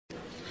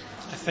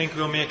think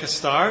we'll make a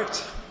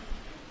start.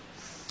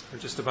 We're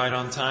just about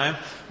on time.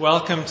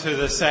 Welcome to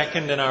the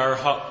second in our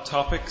Hot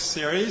Topics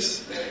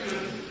series.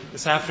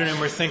 This afternoon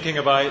we're thinking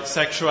about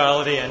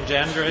sexuality and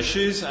gender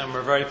issues, and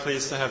we're very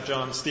pleased to have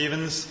John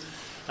Stevens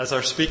as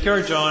our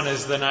speaker. John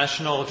is the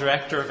National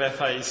Director of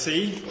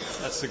FIEC.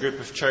 That's the group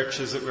of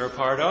churches that we're a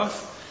part of.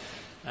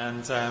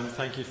 And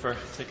thank you for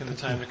taking the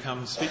time to come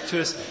and speak to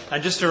us.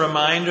 And just a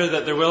reminder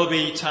that there will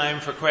be time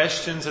for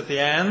questions at the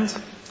end.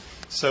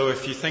 So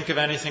if you think of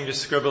anything,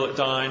 just scribble it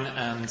down,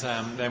 and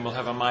then we'll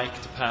have a mic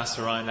to pass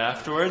around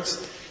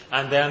afterwards.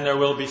 And then there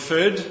will be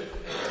food,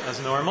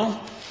 as normal.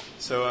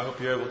 So I hope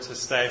you're able to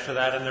stay for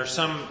that. And there's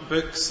some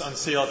books on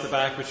sale at the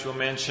back, which we'll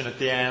mention at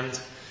the end,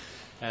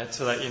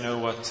 to let you know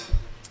what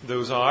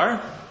those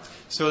are.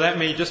 So let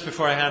me, just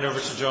before I hand over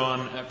to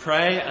John,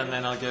 pray, and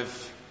then I'll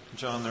give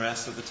John the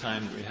rest of the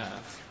time that we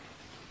have.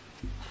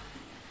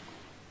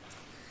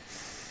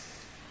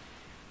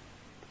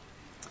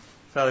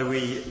 Father,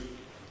 we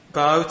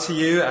bow to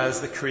you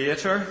as the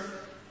Creator,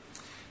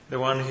 the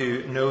one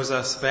who knows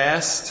us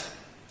best,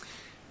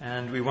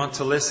 and we want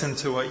to listen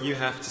to what you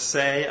have to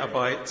say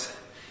about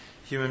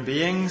human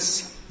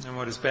beings and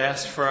what is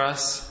best for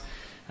us.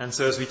 And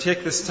so as we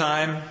take this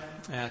time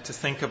to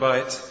think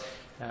about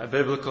a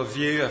biblical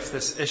view of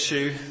this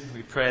issue,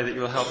 we pray that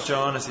you will help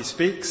John as he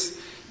speaks,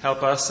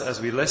 help us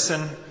as we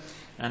listen,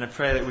 and I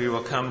pray that we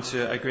will come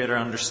to a greater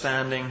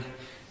understanding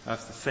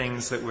of the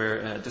things that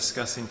we're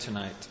discussing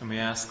tonight. And we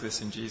ask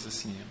this in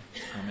Jesus' name.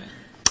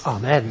 Amen.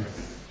 Amen.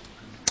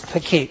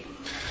 Thank you.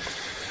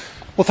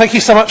 Well, thank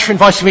you so much for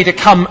inviting me to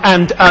come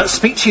and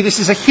speak to you. This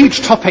is a huge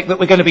topic that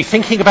we're going to be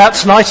thinking about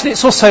tonight, and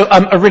it's also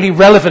a really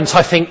relevant,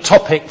 I think,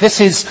 topic. This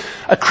is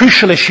a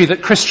crucial issue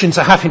that Christians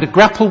are having to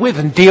grapple with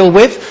and deal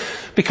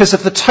with because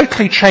of the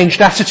totally changed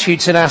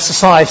attitudes in our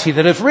society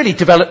that have really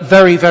developed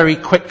very, very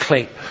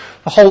quickly.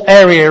 The whole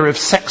area of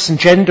sex and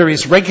gender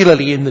is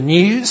regularly in the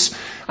news,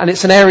 and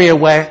it's an area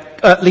where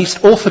at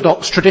least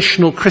orthodox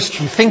traditional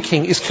Christian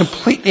thinking is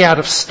completely out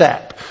of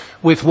step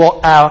with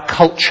what our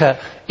culture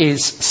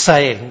is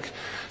saying.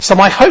 So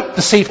my hope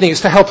this evening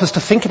is to help us to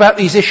think about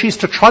these issues,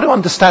 to try to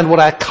understand what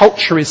our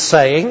culture is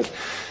saying,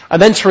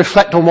 and then to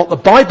reflect on what the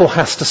Bible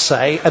has to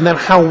say, and then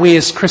how we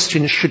as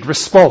Christians should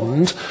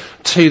respond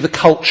to the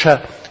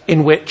culture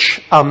in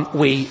which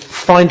we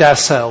find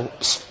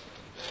ourselves.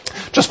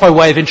 Just by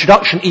way of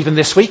introduction, even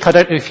this week, I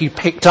don't know if you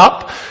picked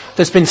up,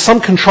 there's been some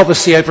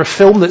controversy over a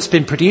film that's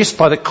been produced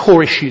by the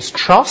Core Issues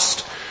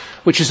Trust,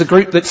 which is a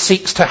group that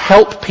seeks to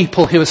help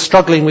people who are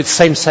struggling with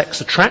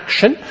same-sex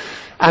attraction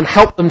and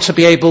help them to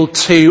be able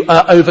to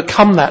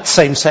overcome that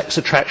same-sex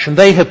attraction.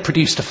 They have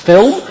produced a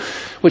film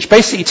which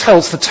basically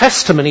tells the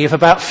testimony of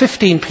about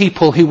 15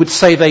 people who would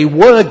say they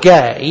were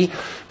gay,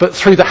 but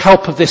through the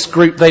help of this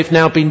group they've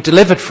now been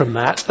delivered from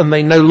that and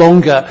they no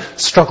longer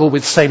struggle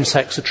with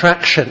same-sex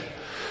attraction.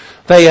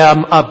 They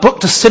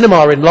booked a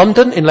cinema in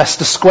London, in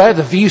Leicester Square,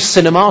 the View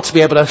Cinema, to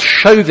be able to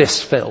show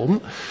this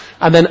film.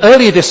 And then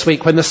earlier this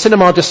week, when the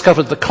cinema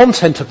discovered the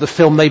content of the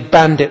film, they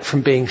banned it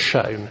from being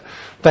shown.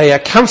 They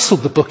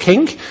cancelled the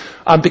booking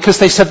because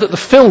they said that the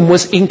film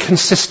was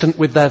inconsistent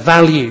with their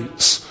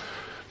values.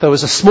 There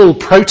was a small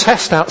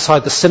protest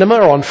outside the cinema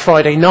on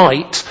Friday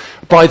night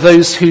by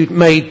those who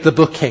made the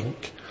booking.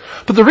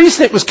 But the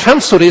reason it was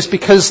cancelled is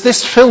because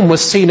this film was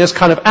seen as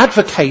kind of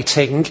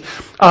advocating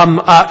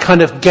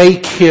kind of gay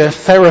cure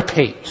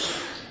therapy.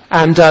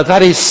 And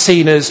that is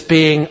seen as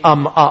being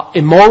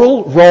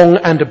immoral, wrong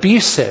and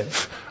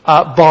abusive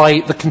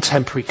by the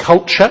contemporary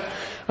culture.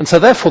 And so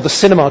therefore the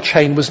cinema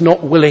chain was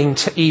not willing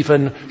to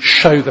even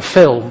show the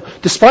film,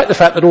 despite the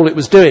fact that all it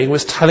was doing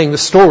was telling the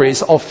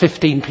stories of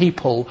 15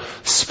 people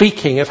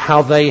speaking of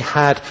how they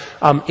had,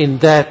 in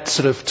their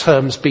sort of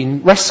terms,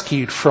 been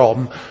rescued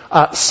from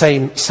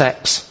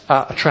same-sex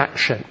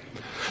attraction.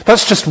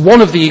 That's just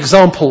one of the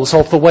examples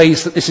of the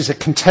ways that this is a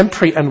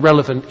contemporary and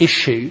relevant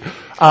issue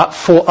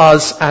for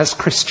us as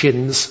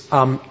Christians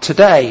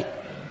today.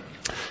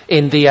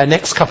 In the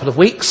next couple of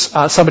weeks,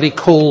 somebody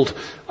called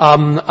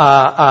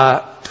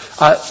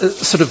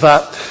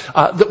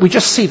that we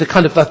just see the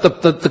kind of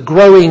the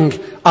growing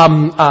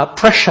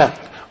pressure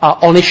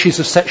on issues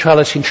of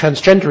sexuality and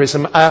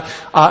transgenderism.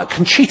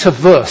 Conchita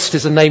Wurst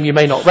is a name you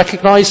may not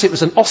recognise. It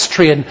was an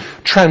Austrian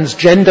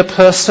transgender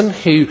person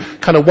who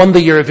kind of won the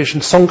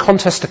Eurovision Song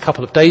Contest a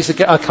couple of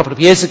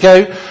years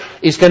ago.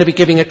 Is going to be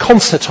giving a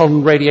concert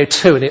on Radio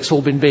 2, and it's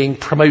all been being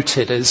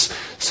promoted as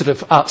sort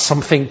of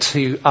something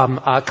to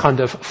kind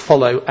of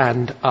follow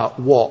and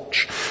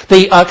watch.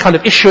 The kind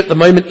of issue at the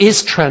moment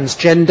is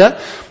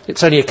transgender.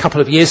 It's only a couple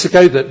of years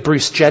ago that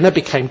Bruce Jenner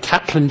became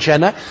Caitlyn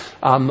Jenner,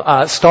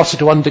 started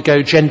to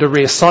undergo gender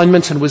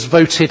reassignment and was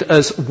voted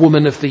as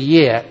Woman of the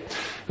Year.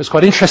 It was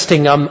quite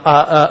interesting.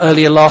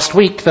 Earlier last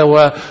week, there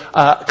were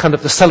kind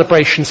of the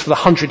celebrations for the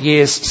 100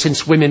 years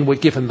since women were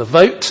given the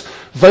vote.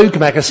 Vogue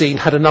magazine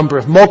had a number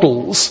of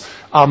models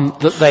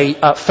that they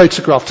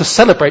photographed to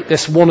celebrate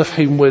this, one of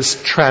whom was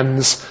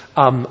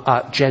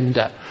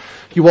transgender.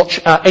 You watch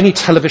any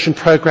television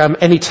program,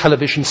 any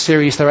television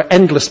series, there are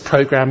endless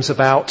programs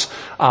about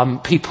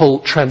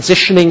people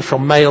transitioning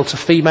from male to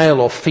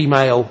female or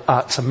female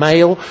to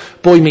male.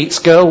 Boy Meets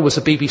Girl was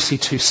a BBC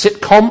Two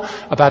sitcom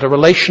about a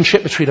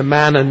relationship between a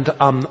man and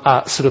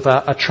sort of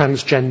a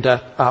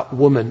transgender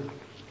woman.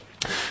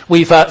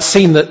 We've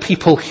seen that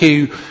people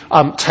who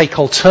take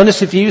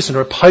alternative views and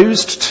are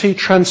opposed to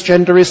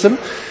transgenderism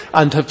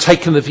and have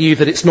taken the view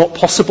that it's not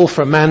possible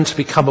for a man to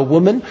become a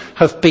woman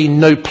have been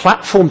no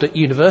platformed at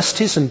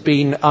universities and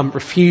been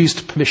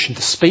refused permission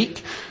to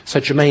speak. So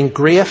Germaine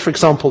Greer, for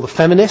example, the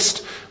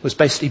feminist, was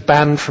basically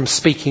banned from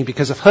speaking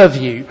because of her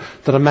view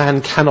that a man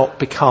cannot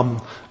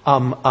become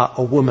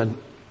a woman.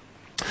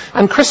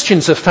 And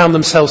Christians have found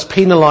themselves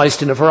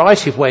penalised in a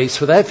variety of ways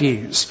for their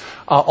views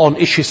on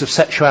issues of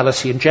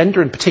sexuality and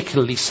gender, and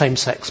particularly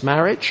same-sex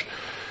marriage.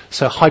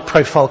 So a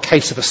high-profile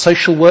case of a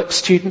social work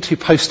student who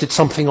posted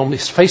something on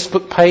his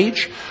Facebook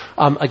page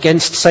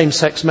against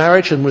same-sex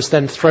marriage and was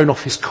then thrown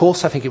off his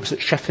course. I think it was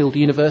at Sheffield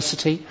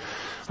University.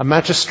 A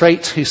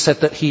magistrate who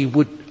said that he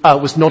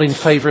was not in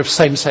favour of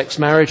same-sex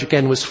marriage,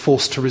 again, was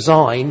forced to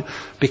resign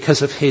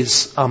because of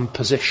his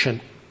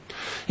position.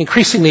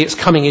 Increasingly, it's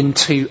coming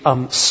into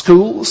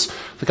schools.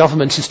 The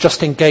government is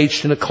just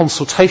engaged in a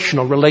consultation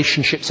on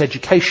relationships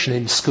education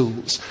in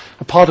schools.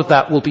 And part of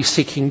that will be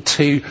seeking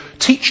to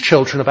teach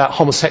children about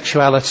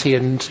homosexuality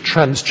and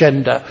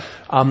transgender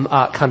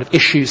kind of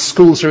issues.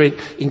 Schools are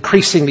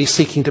increasingly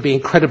seeking to be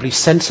incredibly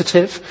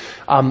sensitive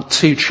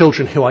to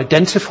children who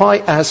identify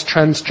as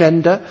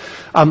transgender.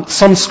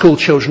 Some school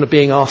children are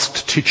being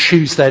asked to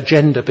choose their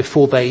gender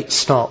before they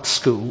start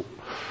school.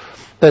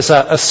 There's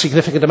a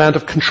significant amount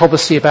of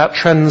controversy about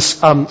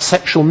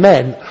transsexual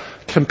men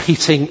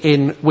competing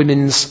in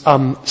women's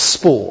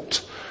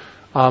sport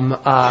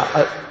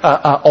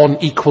on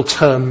equal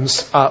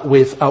terms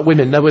with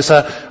women. There was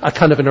a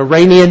kind of an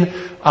Iranian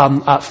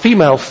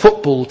female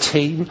football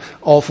team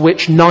of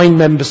which 9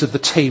 members of the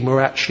team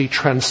were actually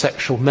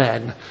transsexual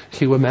men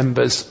who were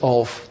members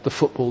of the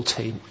football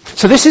team.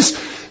 So this is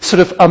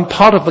sort of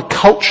part of the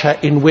culture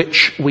in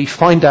which we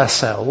find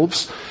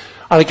ourselves.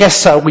 And I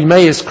guess we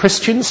may, as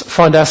Christians,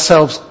 find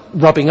ourselves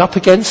rubbing up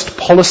against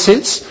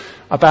policies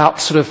about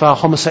sort of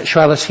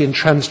homosexuality and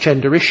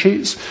transgender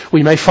issues.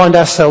 We may find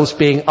ourselves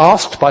being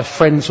asked by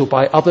friends or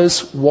by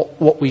others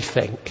what we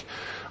think.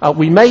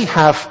 We may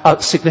have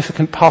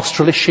significant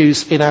pastoral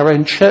issues in our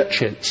own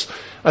churches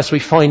as we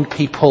find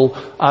people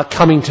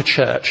coming to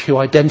church who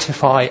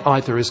identify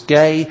either as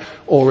gay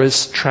or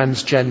as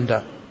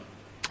transgender.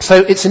 So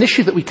it's an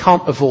issue that we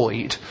can't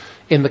avoid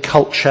in the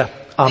culture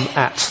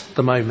at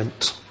the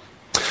moment.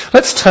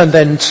 Let's turn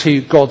then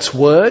to God's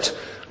Word.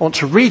 I want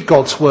to read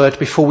God's Word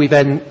before we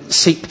then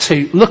seek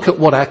to look at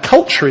what our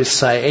culture is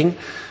saying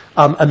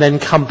and then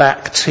come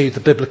back to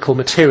the biblical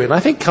material. I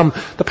think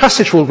the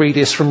passage we'll read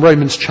is from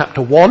Romans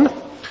chapter 1.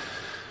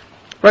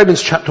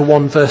 Romans chapter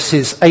 1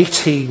 verses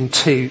 18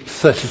 to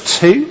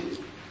 32,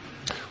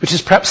 which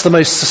is perhaps the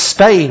most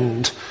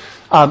sustained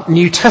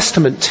New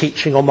Testament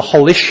teaching on the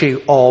whole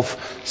issue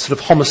of sort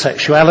of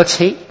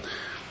homosexuality.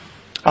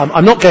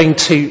 I'm not going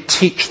to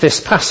teach this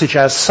passage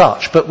as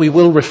such, but we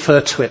will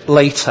refer to it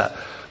later.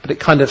 But it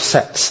kind of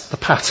sets the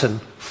pattern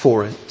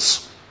for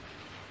it.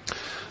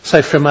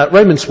 So from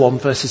Romans 1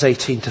 verses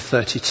 18 to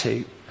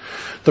 32.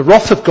 The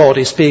wrath of God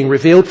is being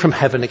revealed from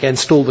heaven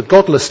against all the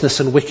godlessness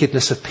and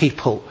wickedness of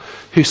people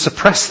who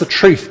suppress the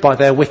truth by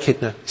their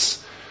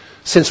wickedness.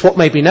 Since what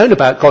may be known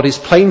about God is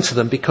plain to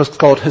them because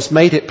God has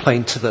made it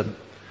plain to them.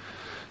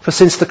 For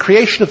since the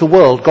creation of the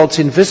world, God's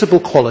invisible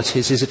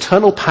qualities, his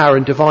eternal power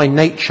and divine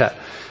nature,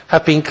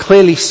 have been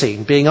clearly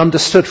seen, being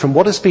understood from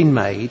what has been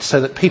made,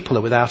 so that people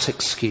are without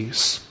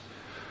excuse.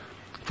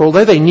 For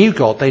although they knew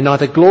God, they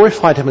neither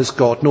glorified him as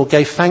God nor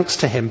gave thanks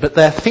to him, but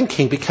their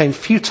thinking became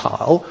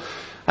futile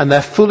and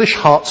their foolish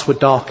hearts were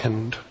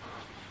darkened.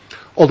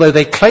 Although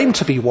they claimed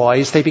to be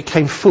wise, they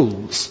became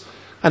fools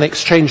and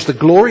exchanged the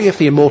glory of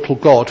the immortal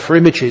God for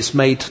images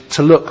made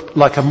to look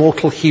like a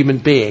mortal human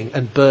being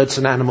and birds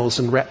and animals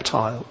and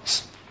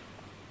reptiles.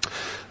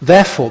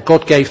 Therefore,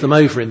 God gave them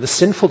over in the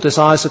sinful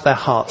desires of their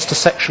hearts to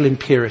sexual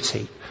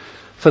impurity,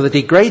 for the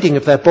degrading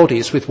of their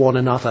bodies with one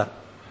another.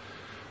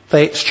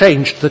 They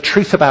exchanged the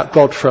truth about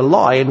God for a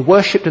lie and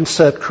worshipped and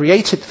served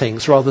created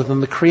things rather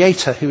than the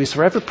Creator, who is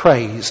forever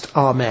praised.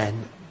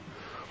 Amen.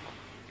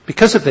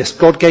 Because of this,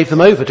 God gave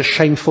them over to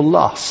shameful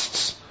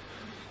lusts.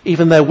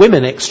 Even their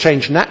women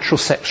exchanged natural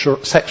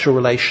sexual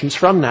relations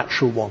for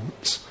unnatural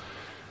ones.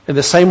 In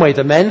the same way,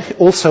 the men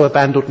also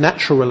abandoned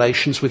natural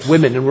relations with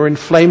women and were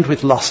inflamed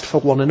with lust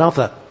for one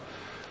another.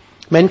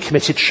 Men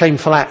committed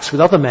shameful acts with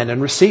other men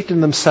and received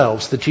in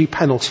themselves the due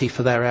penalty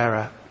for their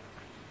error.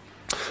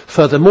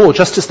 Furthermore,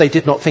 just as they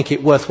did not think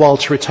it worthwhile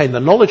to retain the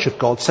knowledge of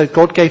God, so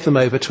God gave them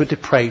over to a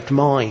depraved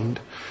mind,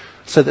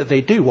 so that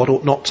they do what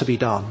ought not to be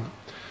done.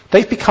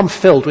 They've become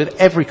filled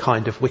with every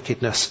kind of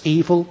wickedness,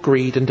 evil,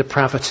 greed and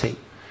depravity.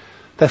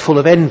 They're full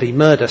of envy,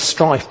 murder,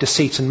 strife,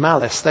 deceit and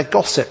malice. They're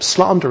gossips,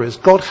 slanderers,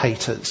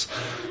 God-haters,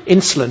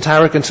 insolent,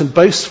 arrogant and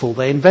boastful.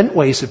 They invent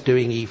ways of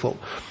doing evil.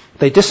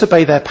 They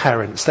disobey their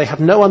parents. They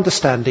have no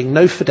understanding,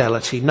 no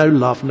fidelity, no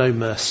love, no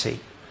mercy.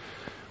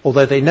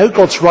 Although they know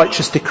God's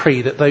righteous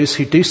decree that those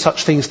who do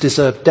such things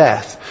deserve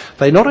death,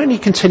 they not only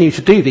continue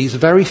to do these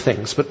very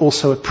things, but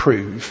also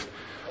approve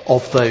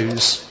of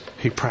those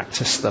who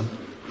practice them.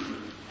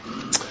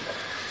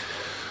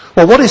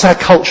 Well, what is our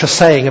culture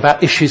saying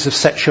about issues of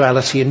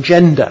sexuality and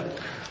gender?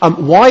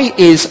 Why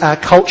is our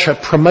culture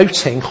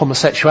promoting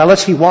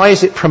homosexuality? Why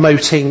is it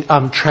promoting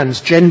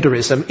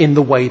transgenderism in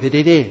the way that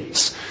it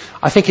is?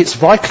 I think it's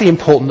vitally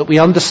important that we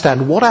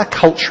understand what our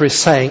culture is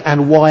saying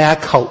and why our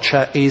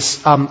culture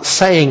is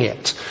saying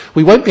it.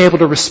 We won't be able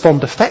to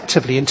respond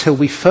effectively until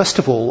we first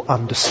of all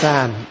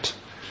understand.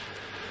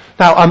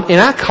 Now, in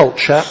our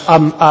culture,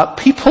 our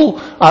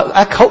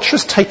culture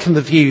has taken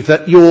the view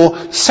that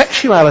your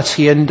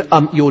sexuality and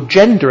your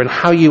gender and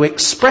how you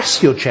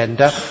express your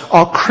gender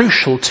are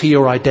crucial to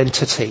your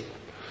identity.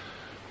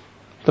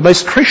 The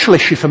most crucial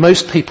issue for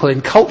most people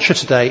in culture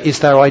today is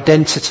their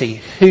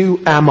identity.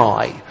 Who am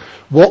I?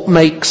 What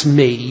makes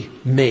me,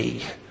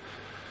 me?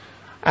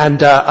 And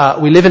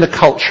we live in a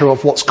culture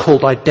of what's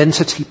called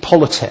identity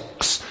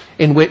politics,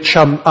 in which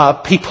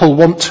people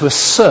want to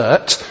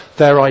assert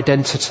their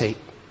identity.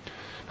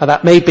 Now,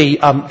 that may be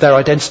their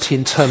identity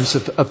in terms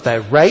of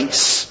their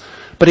race,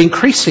 but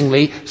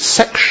increasingly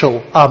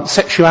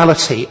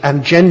sexuality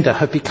and gender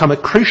have become a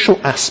crucial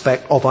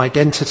aspect of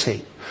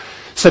identity.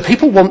 So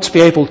people want to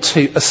be able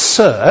to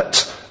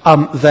assert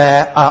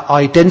their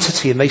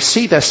identity, and they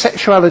see their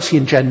sexuality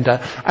and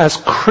gender as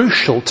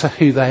crucial to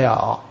who they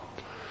are.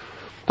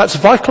 That's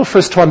vital for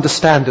us to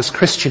understand as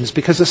Christians,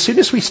 because as soon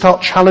as we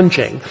start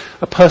challenging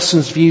a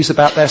person's views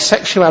about their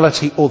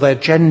sexuality or their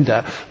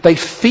gender, they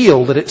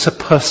feel that it's a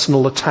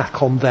personal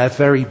attack on their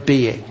very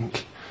being.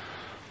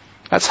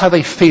 That's how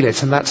they feel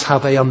it, and that's how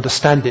they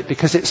understand it,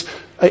 because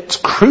it's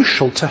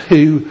crucial to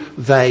who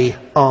they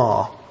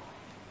are.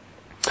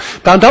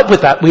 Bound up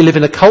with that, we live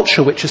in a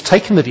culture which has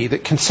taken the view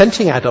that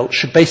consenting adults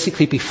should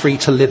basically be free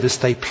to live as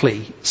they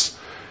please.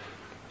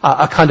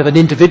 A kind of an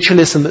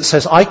individualism that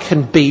says, I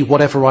can be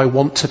whatever I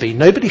want to be.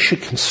 Nobody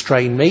should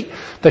constrain me.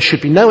 There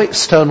should be no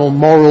external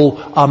moral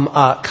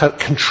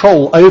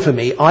control over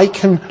me. I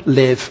can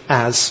live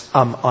as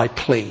I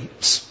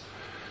please.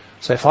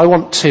 So if I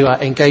want to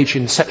engage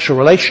in sexual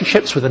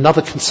relationships with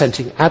another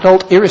consenting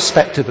adult,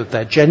 irrespective of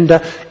their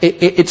gender,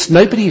 it's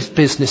nobody's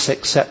business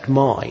except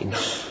mine.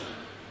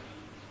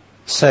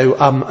 So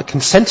a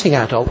consenting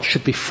adult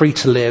should be free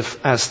to live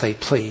as they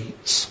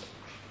please.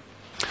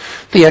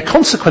 The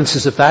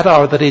consequences of that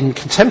are that in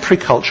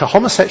contemporary culture,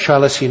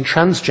 homosexuality and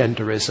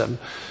transgenderism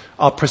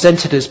are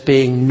presented as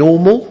being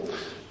normal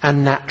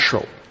and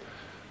natural.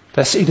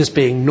 They're seen as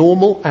being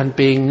normal and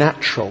being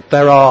natural.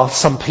 There are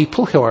some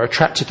people who are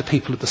attracted to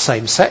people of the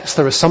same sex.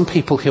 There are some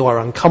people who are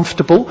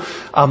uncomfortable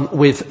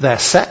with their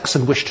sex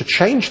and wish to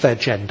change their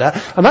gender.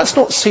 And that's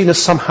not seen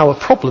as somehow a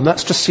problem.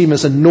 That's just seen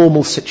as a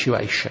normal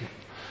situation.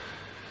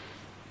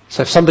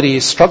 So if somebody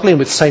is struggling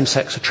with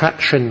same-sex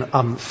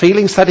attraction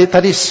feelings,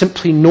 that is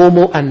simply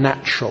normal and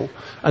natural,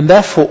 and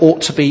therefore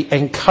ought to be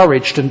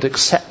encouraged and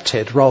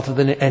accepted rather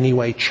than in any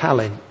way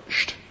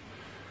challenged.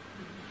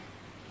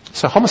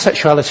 So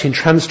homosexuality and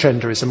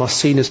transgenderism are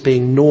seen as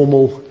being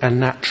normal and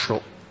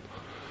natural.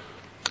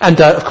 And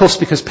of course,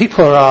 because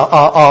people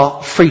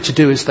are free to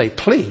do as they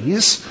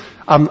please,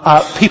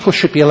 people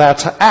should be allowed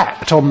to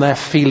act on their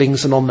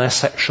feelings and on their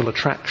sexual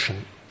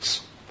attraction.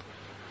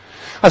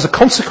 As a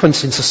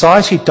consequence in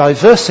society,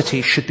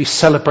 diversity should be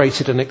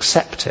celebrated and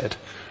accepted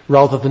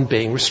rather than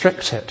being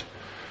restricted.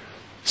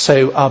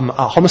 So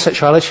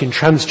homosexuality and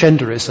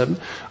transgenderism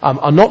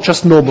are not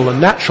just normal and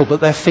natural,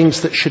 but they're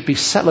things that should be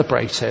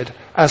celebrated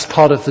as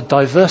part of the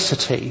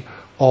diversity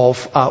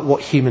of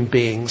what human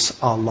beings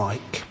are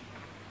like.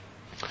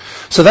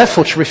 So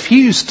therefore, to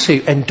refuse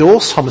to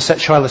endorse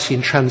homosexuality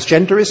and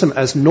transgenderism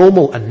as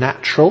normal and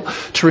natural,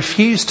 to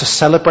refuse to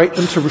celebrate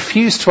them, to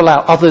refuse to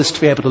allow others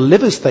to be able to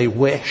live as they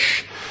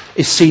wish,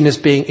 is seen as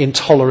being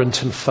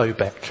intolerant and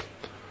phobic.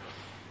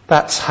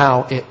 That's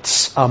how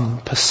it's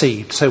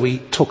perceived. So we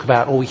talk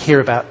about, or we hear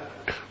about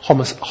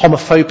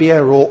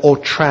homophobia or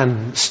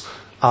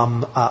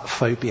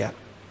transphobia.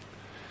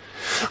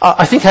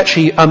 I think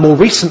actually more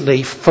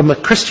recently, from a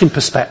Christian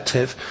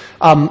perspective,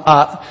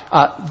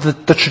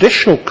 the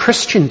traditional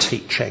Christian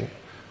teaching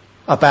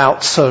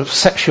about sort of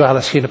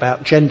sexuality and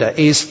about gender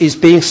is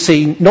being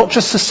seen not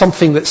just as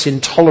something that's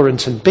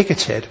intolerant and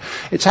bigoted,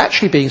 it's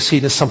actually being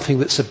seen as something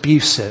that's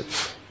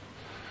abusive.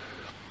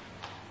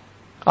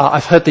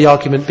 I've heard the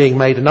argument being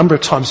made a number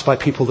of times by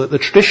people that the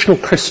traditional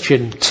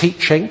Christian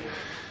teaching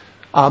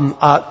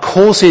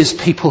causes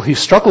people who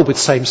struggle with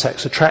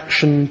same-sex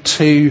attraction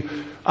to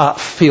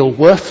feel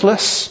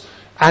worthless,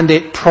 and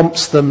it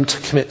prompts them to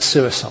commit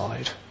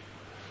suicide.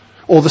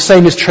 Or the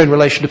same is true in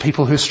relation to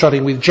people who are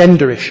struggling with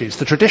gender issues.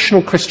 The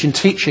traditional Christian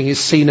teaching is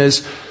seen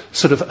as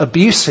sort of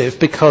abusive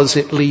because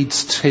it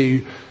leads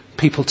to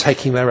people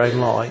taking their own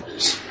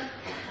lives.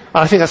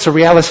 I think that's a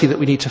reality that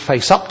we need to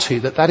face up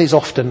to, that is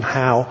often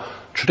how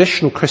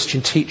traditional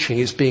Christian teaching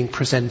is being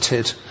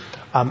presented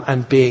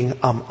and being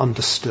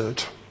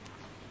understood.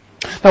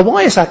 Now,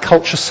 why is our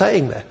culture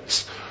saying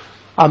this?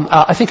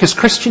 I think as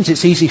Christians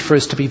it's easy for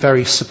us to be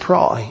very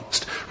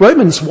surprised.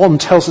 Romans 1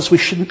 tells us we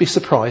shouldn't be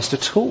surprised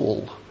at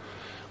all.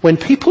 When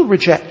people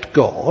reject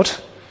God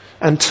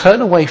and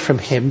turn away from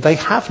him, they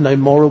have no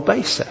moral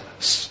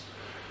basis.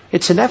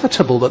 It's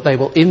inevitable that they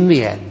will in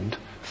the end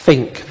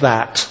think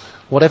that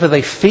whatever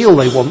they feel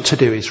they want to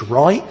do is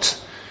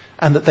right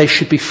and that they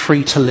should be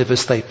free to live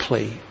as they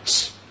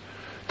please.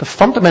 The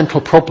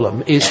fundamental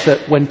problem is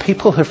that when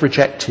people have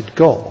rejected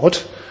God,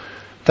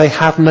 they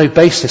have no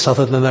basis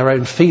other than their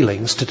own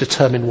feelings to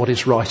determine what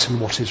is right and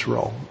what is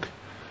wrong.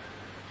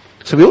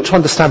 So we ought to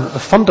understand that the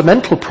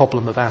fundamental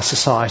problem of our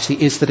society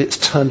is that it's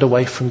turned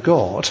away from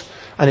God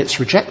and it's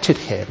rejected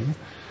him.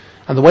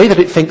 And the way that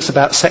it thinks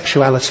about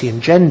sexuality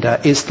and gender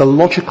is the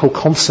logical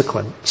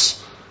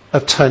consequence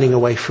of turning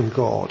away from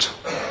God.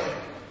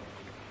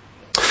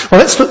 Well,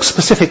 let's look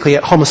specifically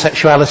at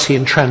homosexuality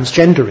and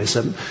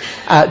transgenderism,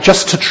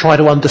 just to try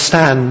to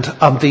understand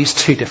these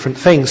two different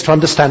things, to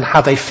understand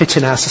how they fit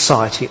in our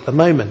society at the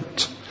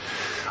moment.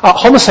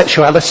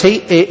 Homosexuality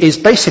is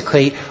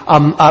basically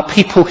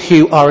people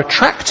who are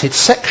attracted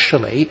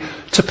sexually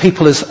to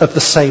people of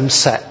the same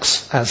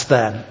sex as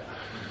them.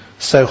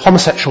 So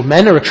homosexual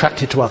men are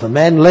attracted to other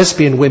men,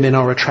 lesbian women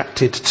are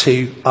attracted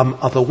to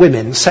other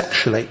women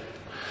sexually.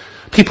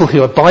 People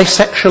who are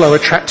bisexual are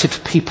attracted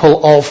to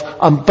people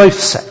of both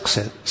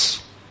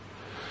sexes.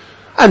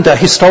 And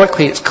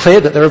historically it's clear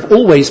that there have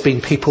always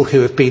been people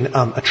who have been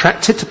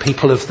attracted to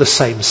people of the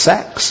same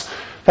sex.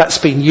 That's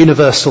been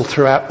universal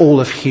throughout all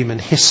of human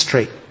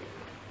history.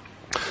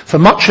 For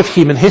much of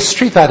human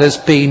history that has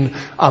been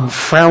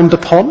frowned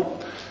upon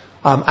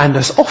and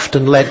has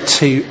often led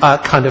to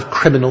kind of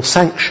criminal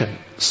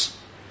sanctions.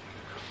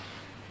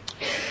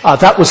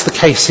 That was the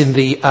case in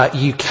the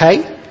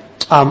UK.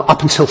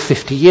 Up until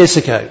 50 years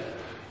ago.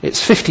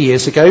 It's 50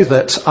 years ago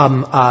that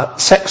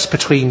sex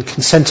between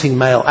consenting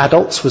male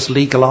adults was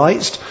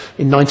legalised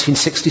in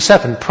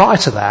 1967. Prior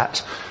to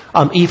that,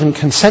 even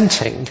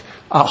consenting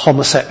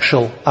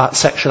homosexual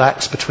sexual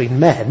acts between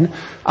men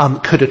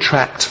could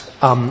attract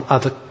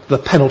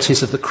the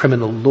penalties of the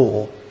criminal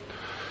law.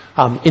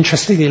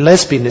 Interestingly,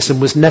 lesbianism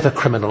was never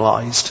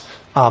criminalised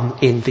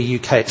in the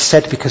UK. It's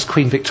said because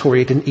Queen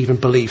Victoria didn't even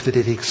believe that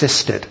it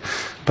existed.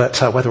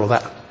 But whether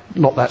or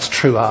not that's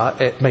true,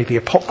 it may be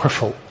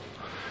apocryphal.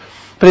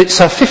 But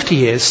it's 50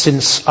 years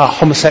since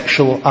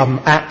homosexual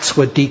acts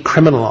were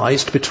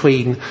decriminalised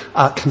between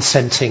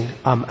consenting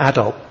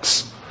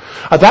adults.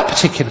 At that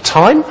particular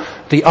time,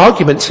 the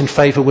arguments in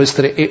favour was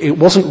that it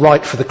wasn't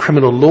right for the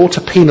criminal law to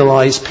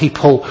penalise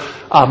people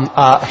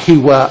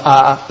who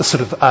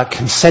were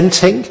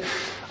consenting,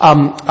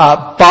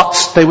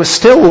 but they were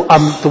still,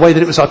 the way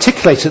that it was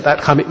articulated at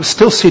that time, it was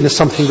still seen as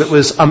something that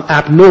was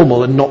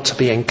abnormal and not to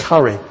be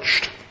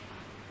encouraged.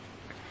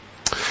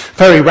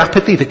 Very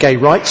rapidly, the gay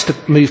rights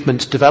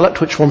movement developed,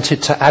 which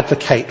wanted to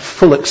advocate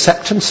full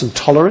acceptance and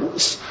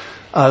tolerance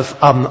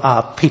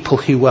of people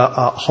who were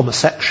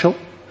homosexual.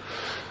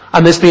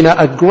 And there's been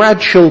a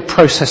gradual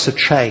process of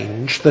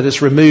change that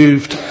has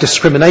removed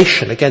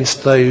discrimination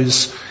against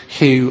those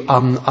who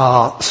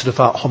are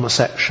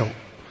homosexual.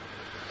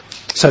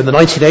 So in the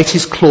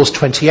 1980s, Clause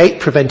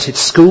 28 prevented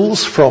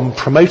schools from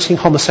promoting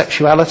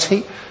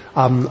homosexuality.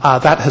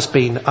 That has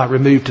been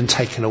removed and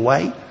taken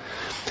away.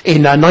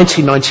 In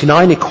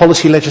 1999,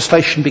 equality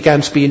legislation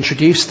began to be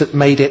introduced that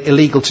made it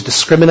illegal to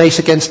discriminate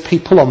against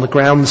people on the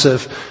grounds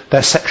of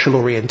their sexual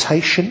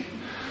orientation.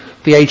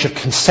 The age of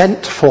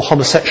consent for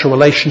homosexual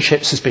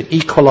relationships has been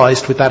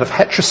equalised with that of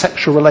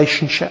heterosexual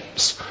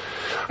relationships.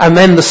 And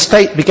then the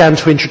state began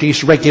to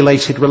introduce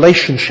regulated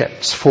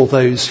relationships for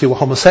those who were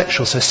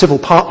homosexual. So civil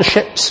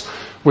partnerships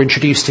were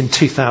introduced in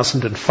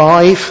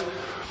 2005.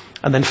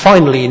 And then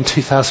finally in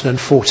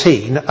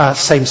 2014,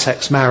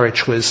 same-sex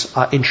marriage was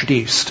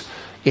introduced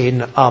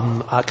in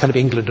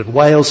England and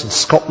Wales and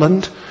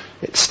Scotland.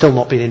 It's still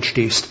not been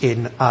introduced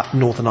in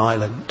Northern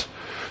Ireland.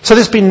 So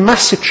there's been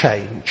massive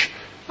change,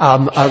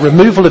 a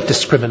removal of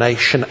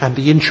discrimination and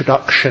the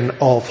introduction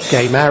of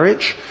gay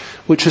marriage,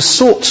 which has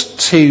sought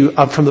to,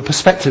 from the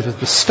perspective of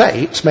the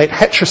state, make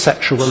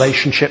heterosexual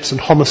relationships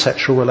and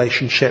homosexual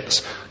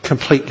relationships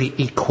completely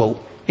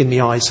equal in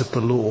the eyes of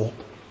the law.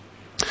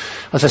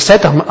 As I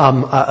said,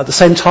 at the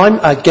same time,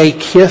 gay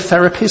cure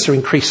therapies are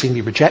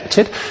increasingly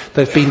rejected.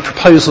 There have been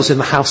proposals in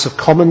the House of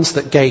Commons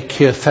that gay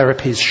cure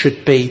therapies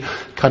should be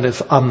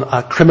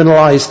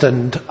criminalised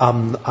and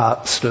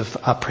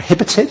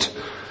prohibited.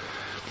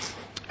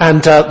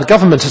 And the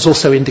government has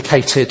also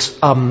indicated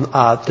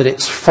that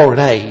its foreign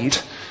aid,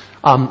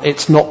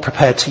 it's not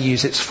prepared to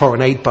use its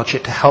foreign aid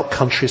budget to help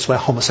countries where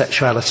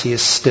homosexuality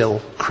is still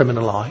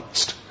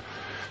criminalised.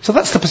 So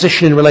that's the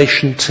position in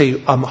relation to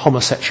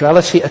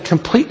homosexuality, a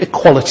complete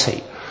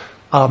equality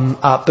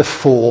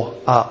before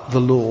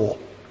the law.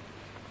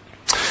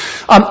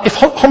 If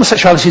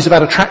homosexuality is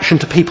about attraction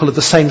to people of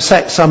the same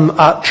sex,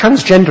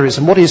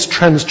 transgenderism, what is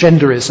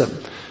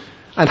transgenderism?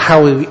 And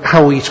how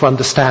are we to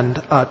understand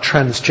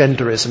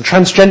transgenderism?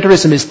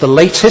 Transgenderism is the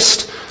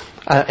latest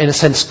in a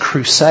sense,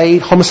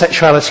 crusade.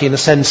 Homosexuality, in a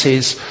sense,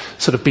 is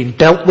sort of been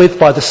dealt with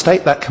by the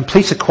state. That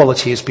complete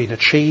equality has been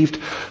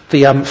achieved.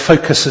 The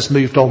focus has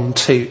moved on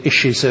to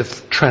issues of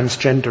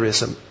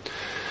transgenderism.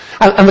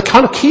 And the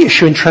kind of key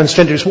issue in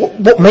transgender is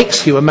what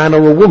makes you a man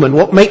or a woman?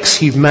 What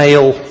makes you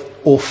male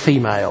or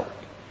female?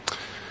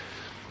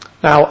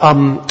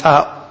 Now,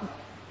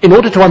 in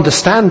order to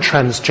understand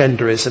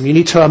transgenderism, you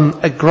need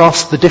to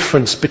grasp the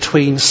difference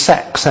between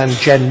sex and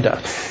gender.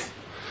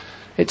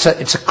 It's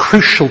a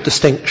crucial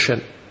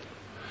distinction.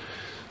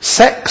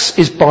 Sex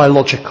is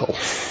biological.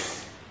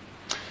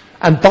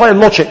 And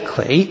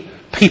biologically,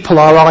 people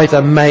are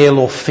either male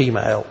or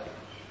female.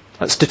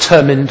 That's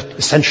determined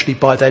essentially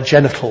by their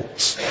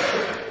genitals.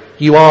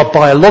 You are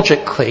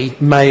biologically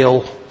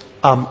male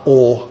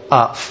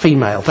or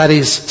female. That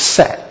is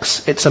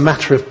sex. It's a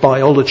matter of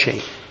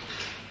biology.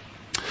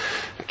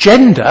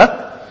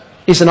 Gender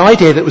is an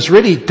idea that was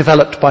really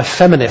developed by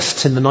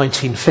feminists in the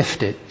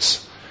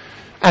 1950s.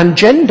 And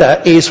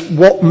gender is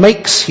what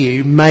makes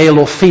you male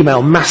or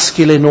female,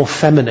 masculine or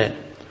feminine.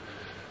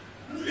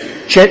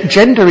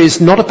 Gender is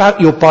not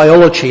about your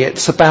biology,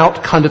 it's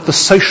about kind of the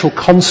social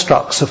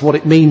constructs of what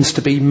it means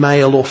to be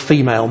male or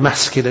female,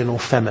 masculine or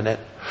feminine.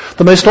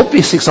 The most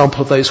obvious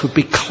example of those would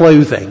be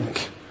clothing.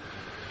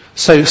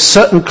 So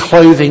certain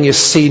clothing is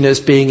seen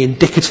as being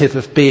indicative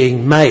of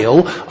being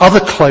male, other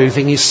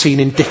clothing is seen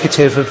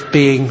indicative of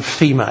being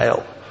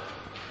female.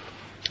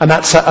 And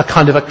that's a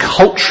kind of a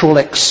cultural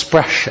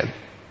expression.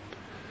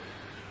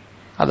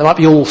 And there might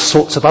be all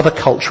sorts of other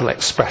cultural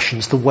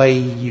expressions, the way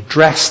you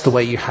dress, the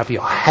way you have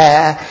your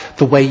hair,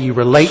 the way you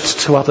relate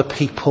to other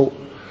people.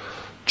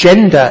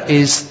 Gender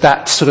is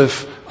that sort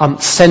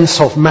of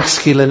sense of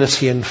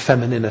masculinity and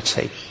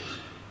femininity.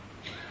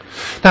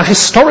 Now,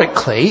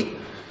 historically,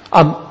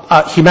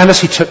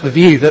 humanity took the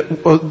view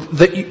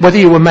that whether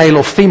you were male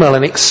or female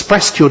and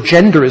expressed your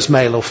gender as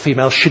male or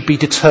female should be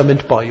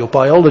determined by your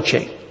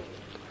biology.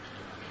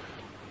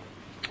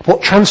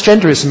 What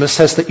transgenderism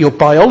says that your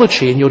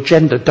biology and your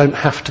gender don't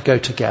have to go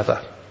together.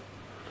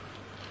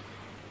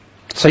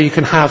 So you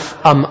can have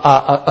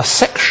a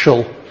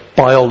sexual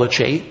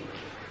biology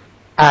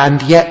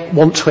and yet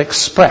want to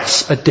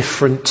express a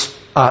different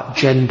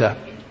gender.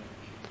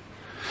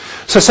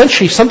 So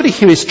essentially, somebody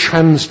who is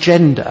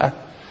transgender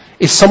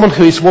is someone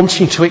who is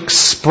wanting to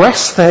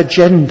express their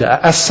gender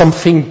as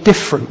something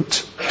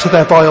different to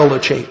their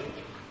biology.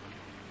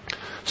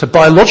 So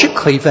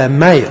biologically they're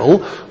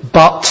male,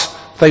 but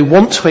they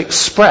want to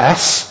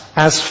express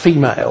as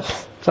female.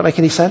 Does that make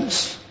any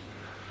sense?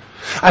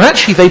 And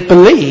actually they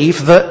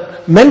believe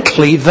that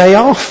mentally they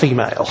are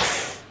female.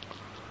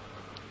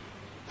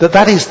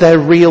 That is their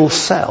real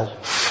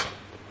self.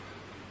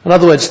 In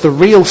other words, the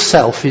real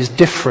self is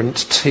different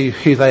to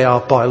who they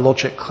are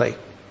biologically.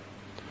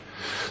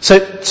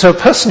 So a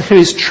person who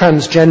is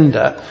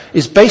transgender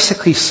is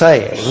basically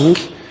saying,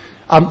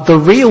 the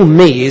real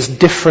me is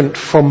different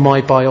from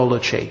my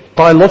biology.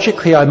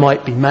 Biologically I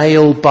might be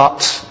male,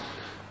 but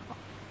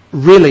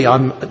really,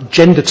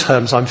 gender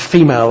terms, I'm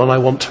female and I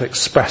want to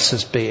express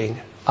as being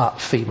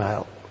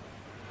female.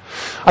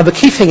 And the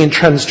key thing in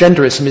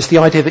transgenderism is the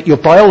idea that your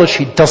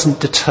biology doesn't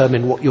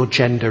determine what your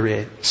gender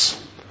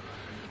is.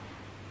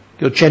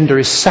 Your gender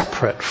is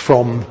separate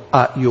from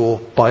your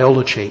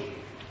biology.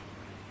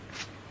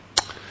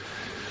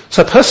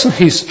 So a person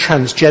who's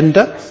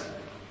transgender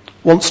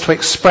wants to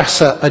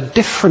express a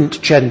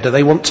different gender.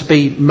 They want to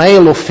be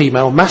male or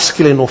female,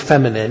 masculine or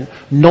feminine,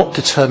 not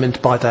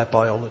determined by their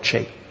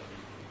biology.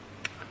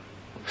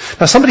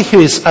 Now, somebody who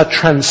is a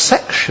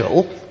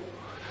transsexual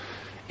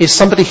is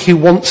somebody who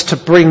wants to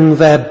bring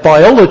their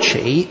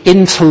biology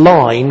into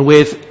line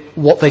with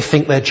what they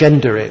think their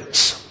gender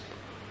is.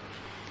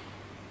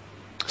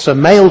 So a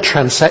male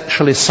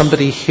transsexual is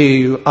somebody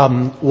who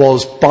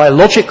was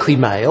biologically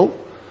male,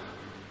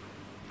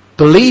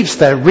 believes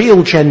their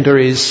real gender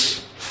is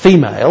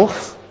female,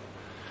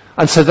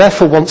 and so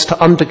therefore wants to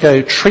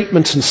undergo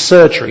treatment and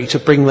surgery to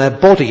bring their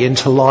body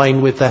into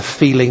line with their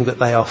feeling that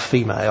they are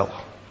female.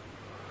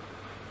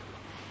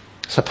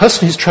 So a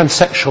person who's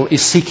transsexual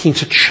is seeking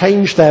to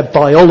change their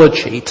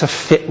biology to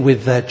fit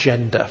with their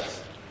gender.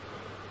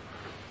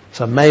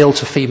 So male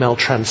to female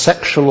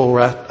transsexual or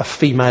a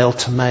female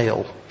to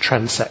male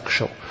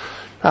transsexual.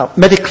 Now,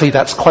 medically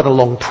that's quite a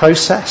long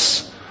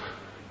process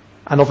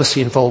and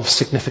obviously involves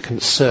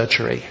significant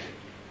surgery.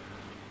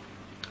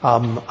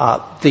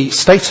 The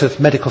state of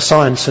medical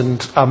science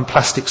and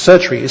plastic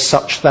surgery is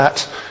such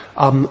that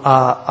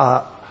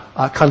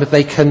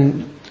they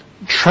can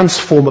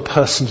transform a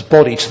person's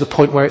body to the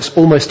point where it's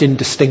almost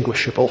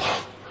indistinguishable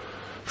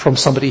from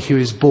somebody who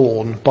is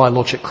born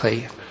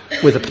biologically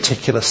with a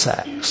particular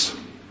sex.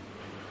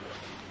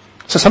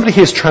 So somebody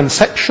who is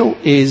transsexual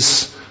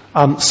is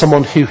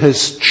someone who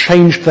has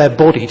changed their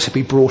body to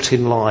be brought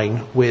in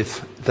line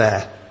with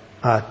their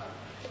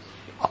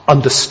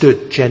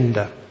understood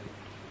gender.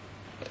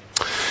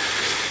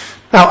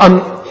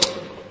 Now,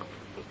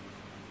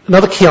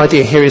 another key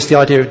idea here is the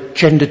idea of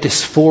gender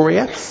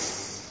dysphoria.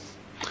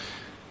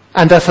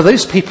 And for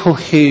those people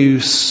who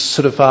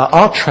sort of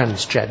are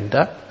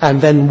transgender and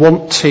then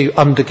want to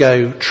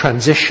undergo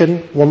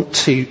transition, want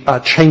to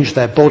change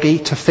their body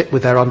to fit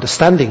with their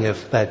understanding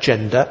of their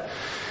gender,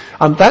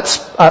 that's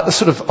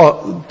sort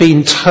of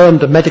been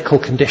termed a medical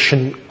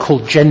condition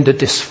called gender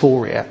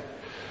dysphoria,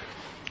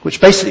 which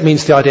basically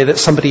means the idea that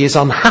somebody is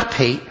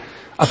unhappy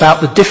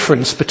about the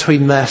difference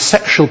between their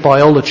sexual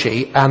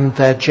biology and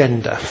their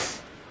gender.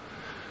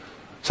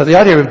 So the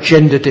idea of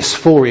gender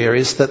dysphoria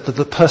is that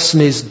the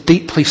person is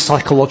deeply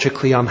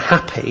psychologically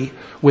unhappy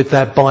with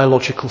their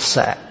biological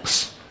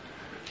sex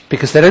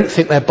because they don't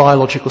think their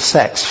biological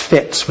sex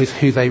fits with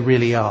who they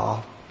really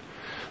are.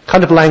 The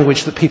kind of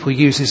language that people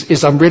use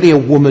is I'm really a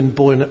woman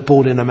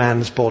born in a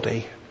man's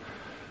body.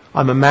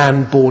 I'm a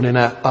man born in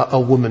a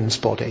woman's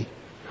body.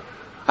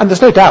 And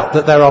there's no doubt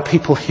that there are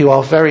people who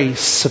are very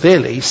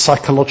severely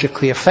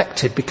psychologically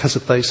affected because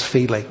of those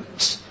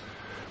feelings.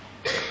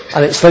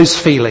 And it's those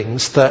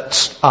feelings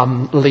that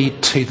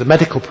lead to the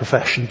medical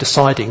profession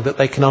deciding that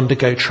they can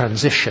undergo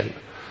transition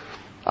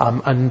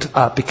and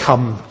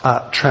become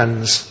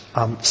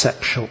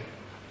transsexual.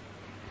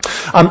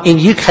 In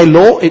UK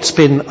law, it's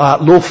been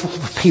lawful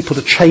for people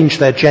to change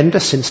their gender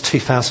since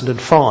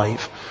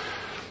 2005.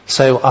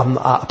 So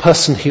a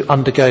person who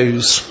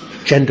undergoes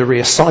gender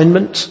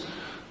reassignment,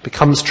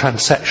 becomes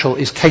transsexual,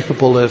 is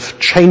capable of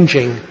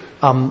changing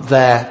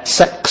their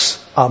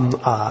sex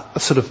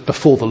sort of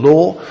before the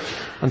law,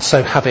 and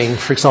so having,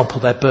 for example,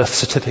 their birth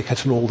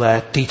certificate and all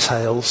their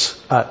details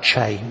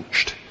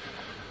changed,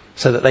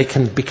 so that they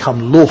can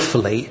become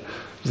lawfully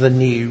the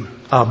new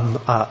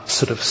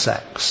sort of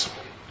sex.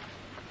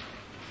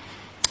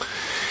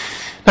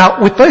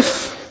 Now, with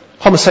both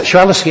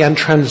homosexuality and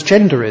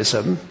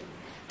transgenderism,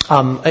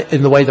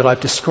 in the way that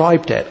I've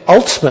described it,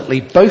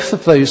 ultimately both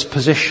of those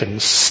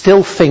positions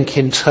still think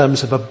in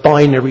terms of a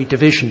binary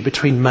division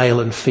between male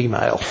and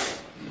female.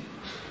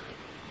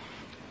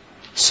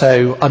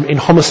 So in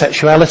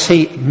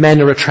homosexuality,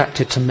 men are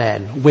attracted to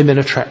men, women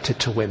are attracted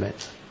to women.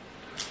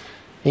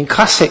 In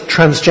classic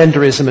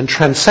transgenderism and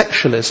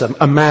transsexualism,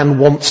 a man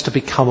wants to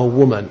become a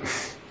woman,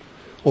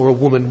 or a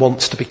woman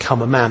wants to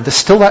become a man. There's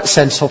still that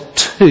sense of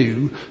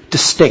two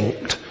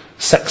distinct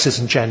sexes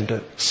and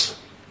genders.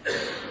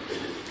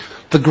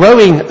 The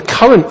growing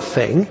current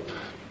thing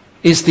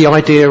is the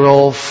idea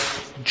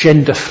of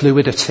gender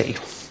fluidity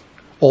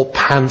or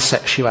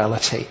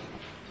pansexuality.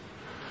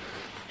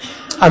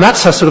 And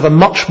that's a sort of a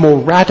much more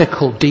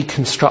radical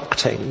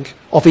deconstructing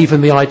of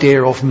even the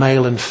idea of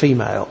male and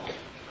female.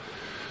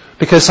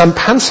 Because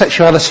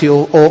pansexuality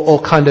or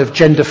kind of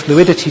gender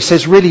fluidity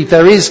says really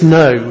there is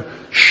no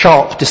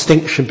sharp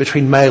distinction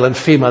between male and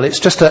female.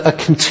 It's just a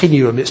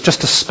continuum. It's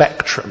just a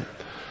spectrum.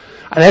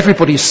 And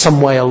everybody's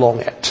some way along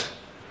it.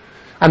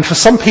 And for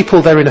some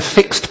people they're in a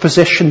fixed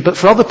position, but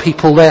for other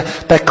people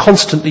they're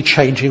constantly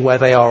changing where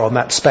they are on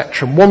that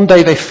spectrum. One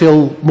day they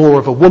feel more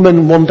of a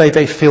woman, one day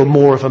they feel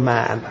more of a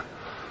man.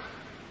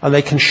 And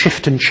they can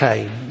shift and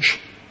change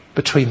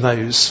between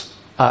those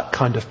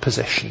kind of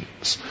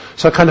positions.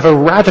 So a kind of a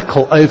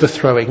radical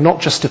overthrowing,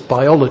 not just of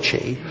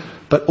biology,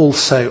 but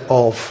also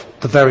of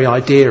the very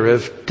idea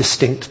of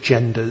distinct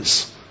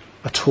genders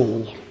at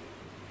all.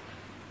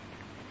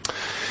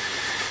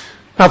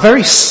 Now,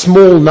 very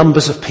small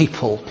numbers of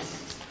people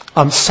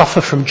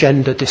suffer from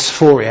gender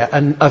dysphoria,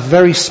 and a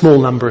very small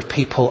number of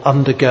people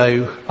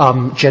undergo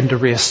gender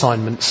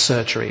reassignment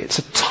surgery. It's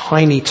a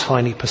tiny,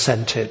 tiny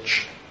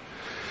percentage.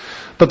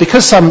 But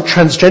because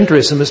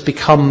transgenderism has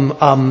become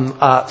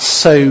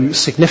so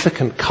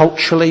significant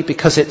culturally,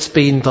 because it's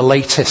been the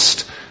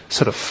latest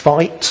sort of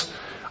fight,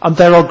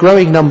 there are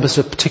growing numbers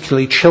of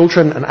particularly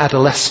children and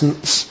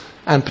adolescents,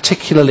 and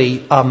particularly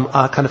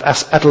kind of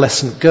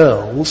adolescent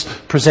girls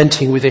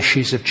presenting with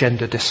issues of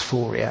gender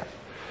dysphoria.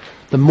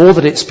 The more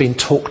that it's been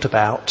talked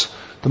about,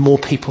 the more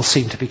people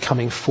seem to be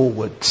coming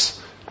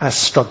forwards as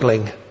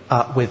struggling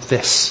with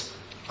this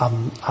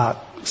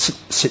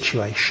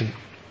situation.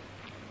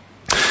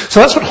 So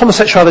that's what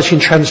homosexuality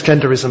and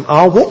transgenderism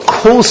are. What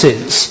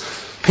causes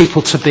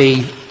people to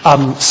be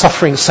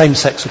suffering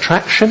same-sex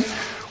attraction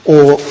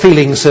or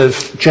feelings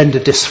of gender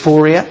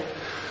dysphoria?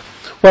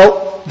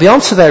 Well, the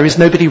answer there is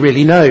nobody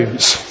really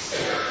knows.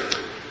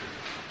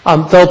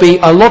 There'll be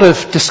a lot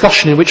of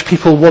discussion in which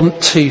people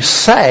want to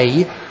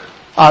say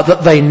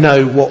that they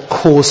know what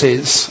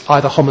causes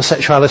either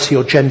homosexuality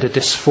or gender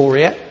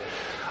dysphoria.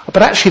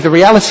 But actually the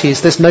reality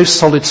is there's no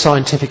solid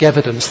scientific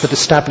evidence that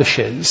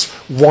establishes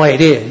why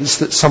it is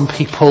that some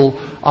people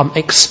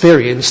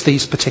experience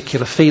these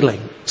particular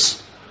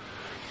feelings.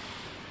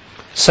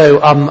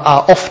 So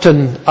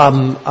often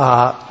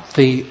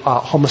the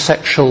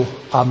homosexual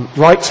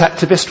rights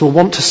activist will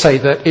want to say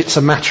that it's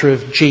a matter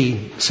of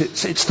genes.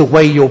 It's the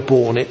way you're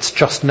born. It's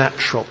just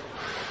natural.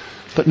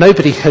 But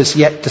nobody has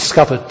yet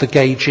discovered the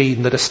gay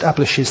gene that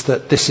establishes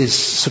that this is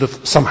sort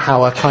of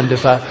somehow a kind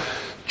of a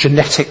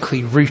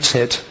genetically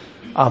rooted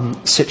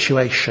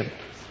situation.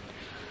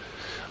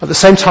 At the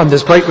same time,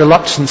 there's great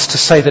reluctance to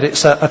say that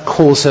it's a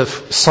cause of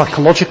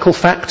psychological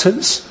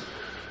factors,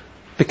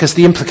 Because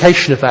the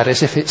implication of that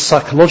is if it's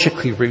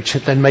psychologically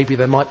rooted, then maybe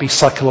there might be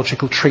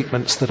psychological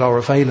treatments that are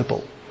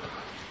available.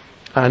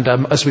 And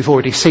as we've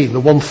already seen,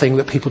 the one thing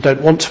that people don't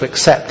want to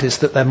accept is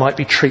that there might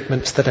be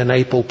treatments that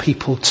enable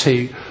people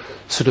to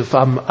sort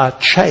of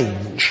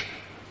change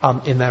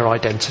in their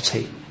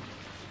identity.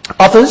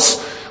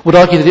 Others would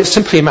argue that it's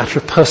simply a matter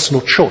of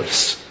personal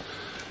choice.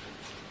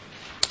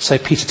 So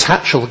Peter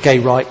Tatchell, a gay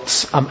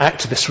rights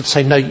activist, would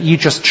say, no, you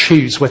just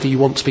choose whether you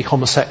want to be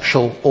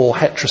homosexual or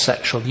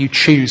heterosexual. You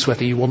choose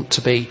whether you want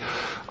to be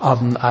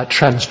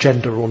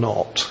transgender or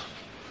not.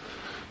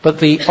 But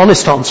the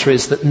honest answer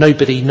is that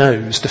nobody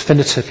knows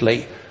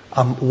definitively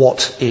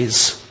what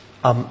is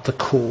the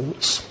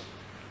cause.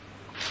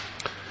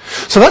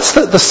 So that's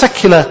the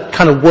secular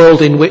kind of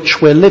world in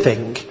which we're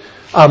living.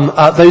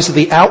 Those are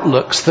the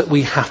outlooks that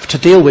we have to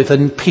deal with,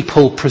 and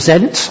people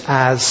present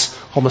as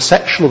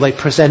homosexual, they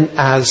present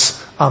as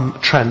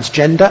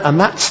transgender, and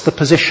that's the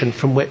position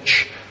from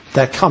which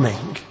they're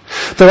coming.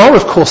 There are,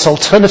 of course,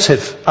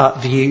 alternative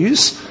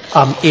views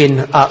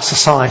in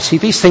society.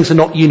 These things are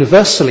not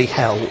universally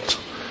held.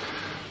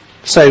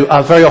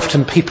 So very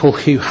often people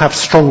who have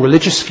strong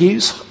religious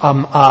views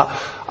kind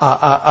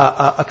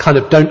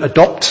of don't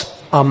adopt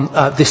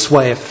this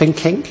way of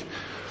thinking.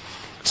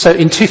 So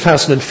in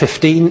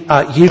 2015,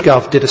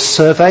 YouGov did a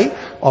survey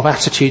of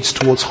attitudes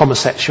towards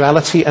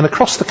homosexuality, and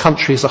across the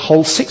country as a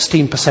whole,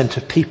 16%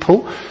 of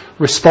people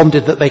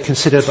responded that they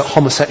considered that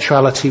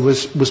homosexuality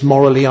was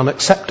morally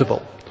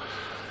unacceptable.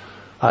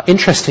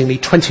 Interestingly,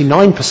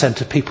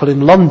 29% of people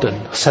in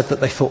London said that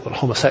they thought that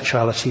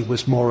homosexuality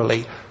was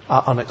morally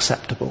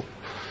unacceptable.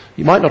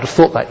 You might not have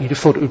thought that. You'd have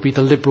thought it would be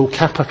the liberal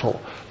capital.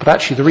 But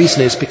actually the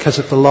reason is because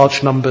of the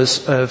large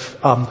numbers of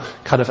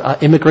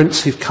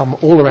immigrants who've come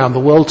all around the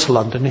world to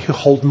London who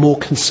hold more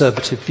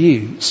conservative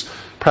views,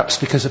 perhaps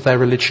because of their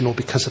religion or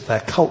because of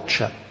their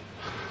culture.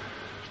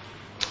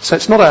 So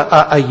it's not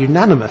a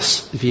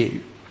unanimous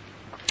view.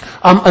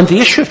 And the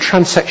issue of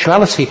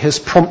transsexuality has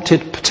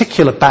prompted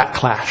particular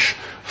backlash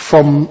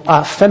from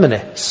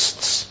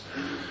feminists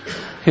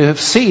who have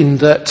seen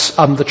that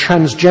the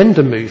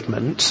transgender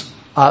movement,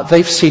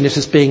 they've seen it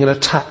as being an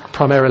attack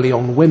primarily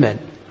on women.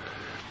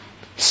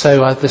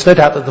 So there's no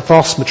doubt that the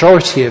vast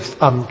majority of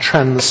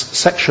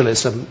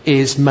transsexualism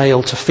is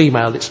male to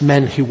female. It's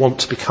men who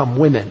want to become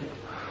women.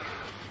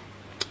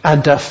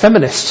 And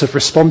feminists have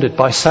responded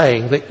by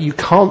saying that you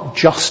can't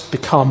just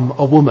become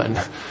a woman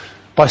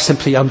by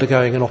simply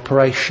undergoing an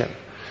operation.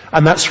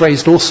 And that's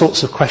raised all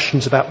sorts of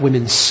questions about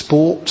women's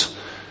sport,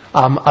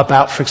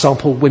 about, for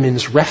example,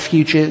 women's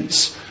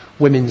refuges,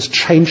 women's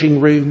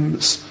changing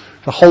rooms.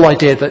 The whole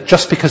idea that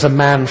just because a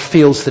man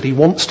feels that he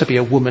wants to be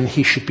a woman,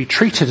 he should be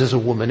treated as a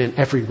woman in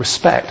every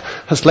respect,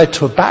 has led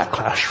to a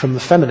backlash from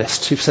the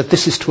feminists who've said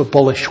this is to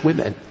abolish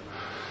women.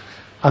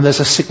 And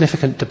there's a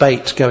significant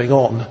debate going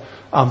on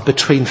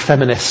between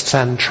feminists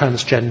and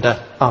transgender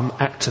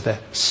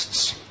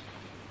activists.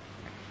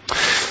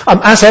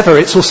 As ever,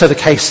 it's also the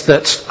case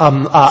that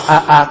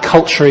our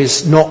culture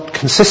is not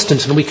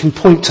consistent, and we can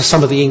point to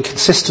some of the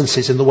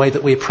inconsistencies in the way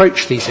that we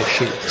approach these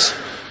issues.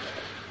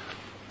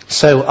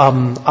 So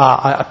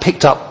I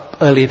picked up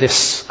earlier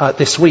this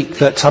week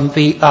that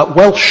the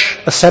Welsh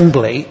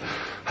Assembly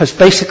has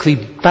basically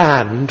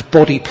banned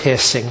body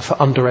piercing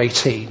for under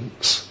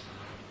 18s,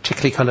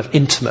 particularly kind of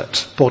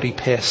intimate body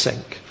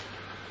piercing.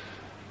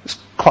 It's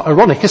quite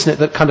ironic, isn't it,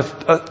 that kind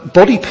of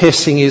body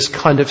piercing is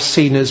kind of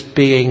seen as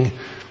being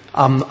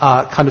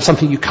kind of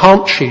something you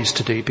can't choose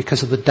to do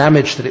because of the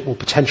damage that it will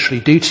potentially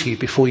do to you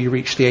before you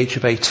reach the age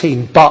of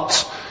 18,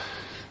 but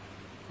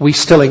we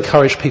still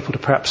encourage people to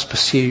perhaps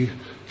pursue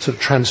sort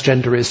of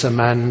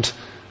transgenderism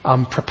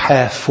and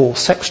prepare for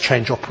sex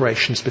change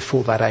operations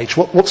before that age.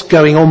 What's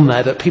going on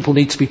there that people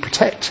need to be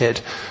protected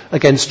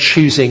against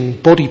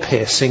choosing body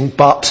piercing,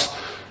 but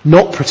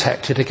not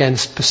protected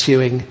against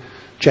pursuing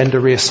gender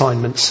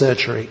reassignment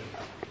surgery?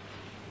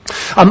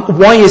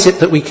 Why is it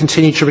that we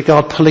continue to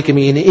regard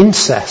polygamy and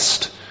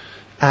incest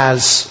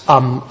as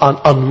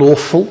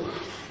unlawful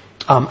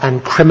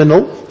and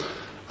criminal?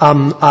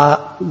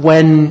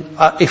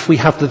 If we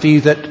have the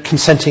view that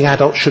consenting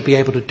adults should be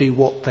able to do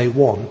what they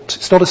want.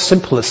 It's not as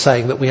simple as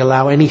saying that we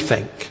allow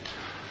anything.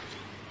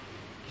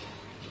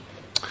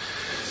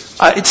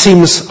 It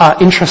seems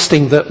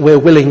interesting that we're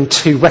willing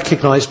to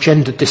recognise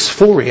gender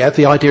dysphoria,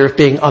 the idea of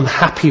being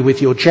unhappy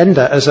with your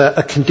gender, as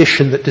a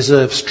condition that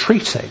deserves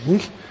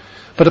treating.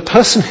 But a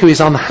person who is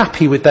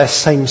unhappy with their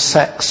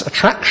same-sex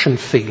attraction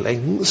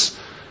feelings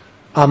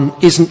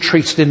isn't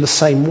treated in the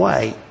same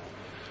way.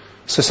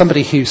 So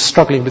somebody who's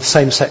struggling with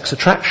same-sex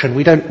attraction,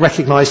 we don't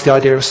recognise the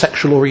idea of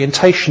sexual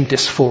orientation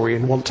dysphoria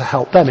and want to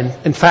help them.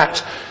 In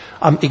fact,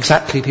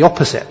 exactly the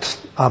opposite,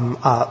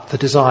 the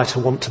desire to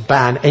want to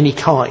ban any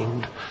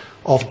kind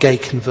of gay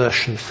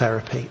conversion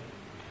therapy.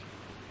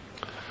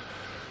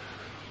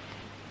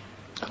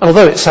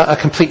 Although it's a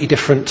completely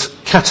different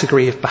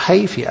category of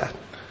behaviour,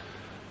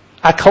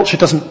 our culture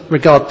doesn't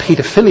regard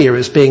paedophilia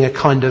as being a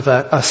kind of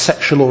a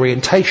sexual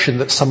orientation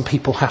that some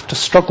people have to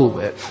struggle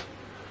with.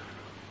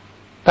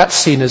 That's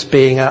seen as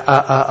being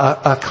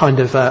a kind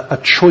of a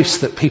choice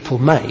that people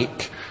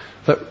make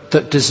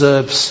that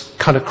deserves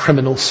kind of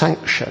criminal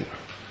sanction.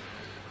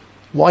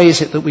 Why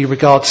is it that we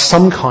regard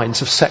some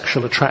kinds of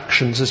sexual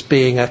attractions as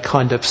being a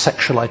kind of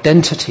sexual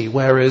identity,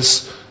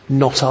 whereas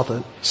not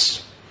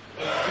others?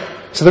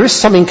 So there is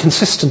some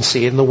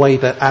inconsistency in the way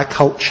that our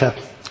culture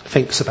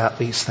thinks about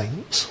these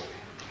things.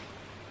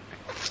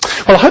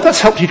 Well, I hope that's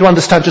helped you to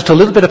understand just a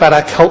little bit about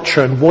our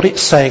culture and what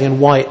it's saying and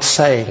why it's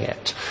saying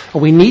it.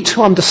 And we need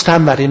to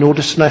understand that in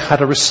order to know how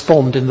to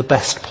respond in the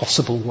best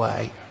possible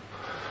way.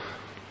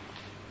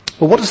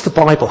 Well, what does the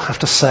Bible have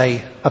to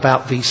say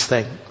about these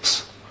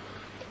things?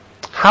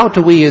 How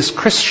do we as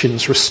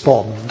Christians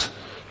respond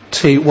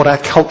to what our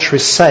culture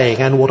is saying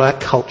and what our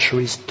culture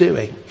is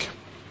doing?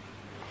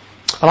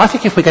 And I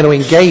think if we're going to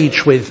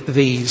engage with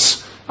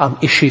these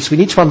issues, we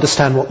need to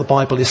understand what the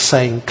Bible is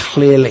saying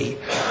clearly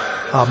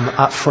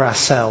for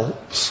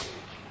ourselves.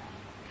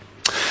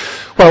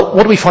 Well,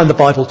 what do we find the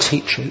Bible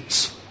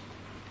teaches?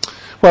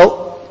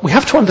 Well, we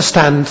have to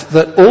understand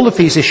that all of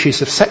these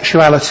issues of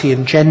sexuality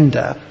and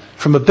gender,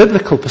 from a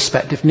biblical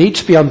perspective, need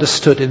to be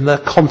understood in the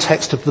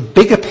context of the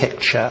bigger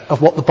picture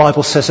of what the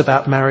Bible says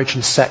about marriage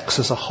and sex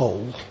as a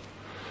whole.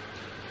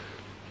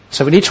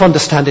 So we need to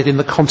understand it in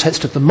the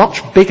context of the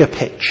much bigger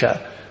picture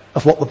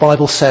of what the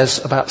Bible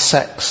says about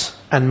sex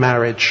and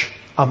marriage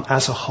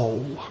as a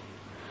whole.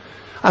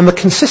 And the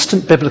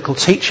consistent biblical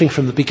teaching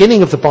from the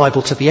beginning of the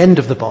Bible to the end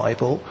of the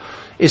Bible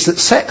is that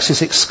sex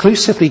is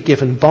exclusively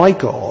given by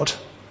God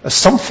as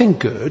something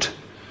good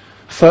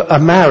for a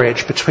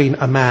marriage between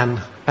a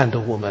man and a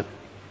woman.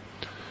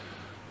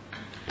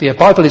 The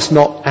Bible is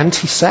not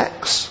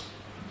anti-sex,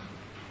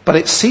 but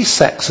it sees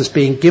sex as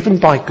being given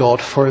by God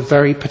for a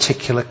very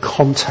particular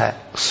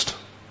context.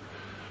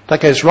 That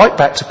goes right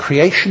back to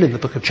creation in the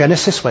book of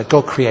Genesis, where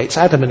God creates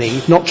Adam and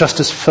Eve, not just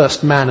as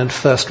first man and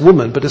first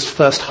woman, but as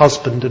first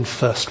husband and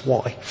first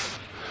wife.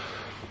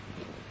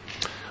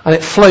 And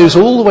it flows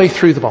all the way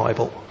through the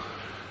Bible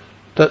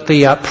that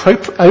the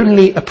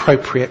only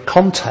appropriate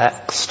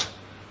context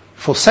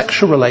for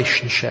sexual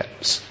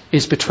relationships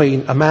is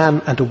between a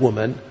man and a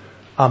woman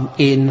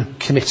in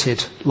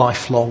committed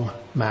lifelong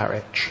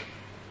marriage.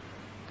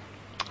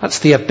 That's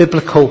the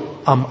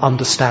biblical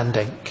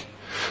understanding.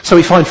 So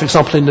we find, for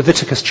example, in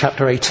Leviticus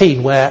chapter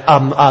 18, where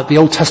the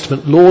Old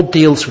Testament law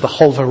deals with a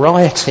whole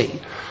variety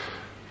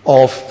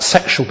of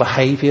sexual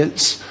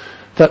behaviours,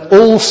 that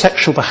all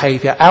sexual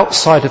behaviour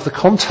outside of the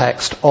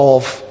context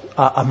of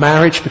a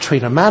marriage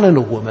between a man and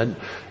a woman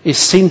is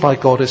seen by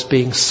God as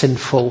being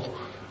sinful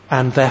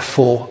and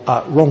therefore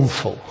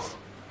wrongful.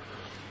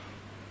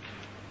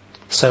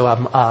 So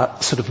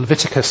sort of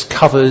Leviticus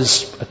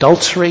covers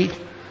adultery,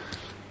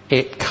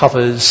 it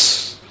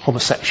covers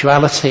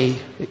homosexuality,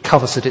 it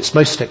covers at its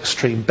most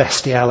extreme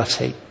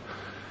bestiality.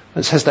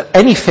 It says that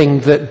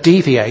anything that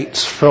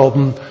deviates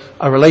from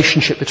a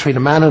relationship between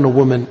a man and a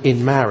woman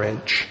in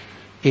marriage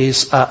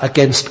is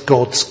against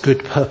God's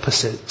good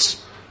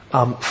purposes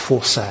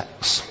for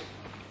sex.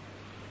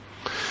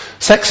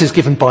 Sex is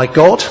given by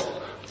God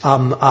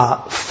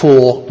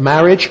for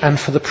marriage and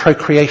for the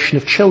procreation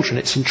of children.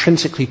 It's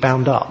intrinsically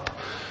bound up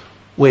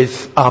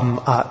with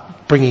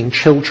bringing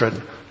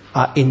children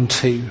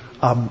into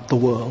the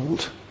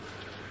world.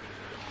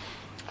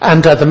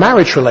 And the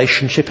marriage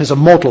relationship is a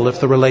model of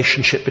the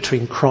relationship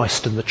between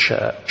Christ and the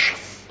church.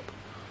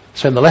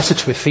 So in the letter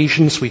to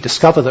Ephesians, we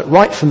discover that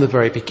right from the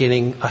very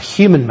beginning, a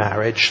human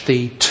marriage,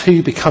 the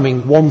two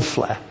becoming one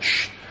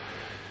flesh,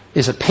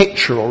 is a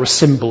picture or a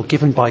symbol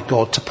given by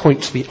God to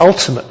point to the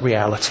ultimate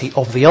reality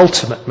of the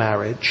ultimate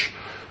marriage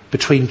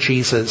between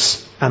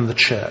Jesus and the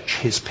church,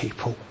 his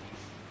people.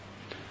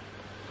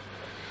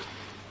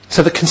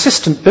 So the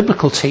consistent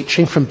biblical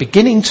teaching from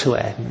beginning to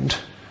end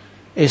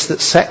is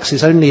that sex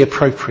is only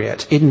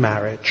appropriate in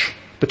marriage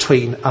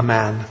between a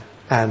man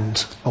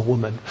and a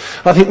woman.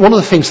 I think one of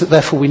the things that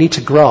therefore we need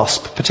to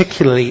grasp,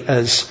 particularly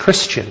as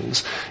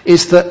Christians,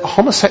 is that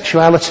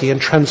homosexuality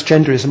and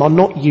transgenderism are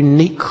not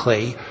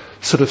uniquely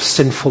sort of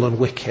sinful and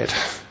wicked.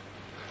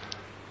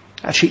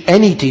 Actually,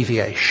 any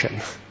deviation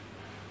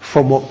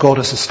from what God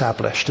has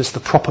established as the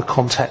proper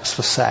context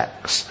for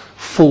sex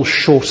falls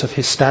short of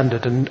his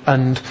standard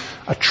and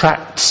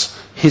attracts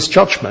his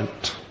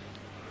judgment.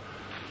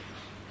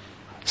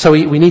 So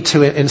we need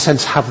to, in a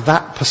sense, have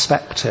that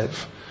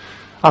perspective.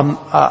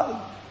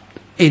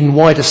 In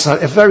wider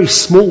society, a very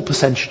small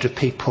percentage of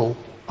people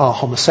are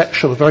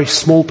homosexual, a very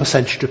small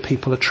percentage of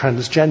people are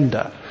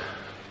transgender.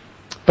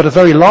 But a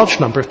very large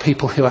number of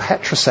people who are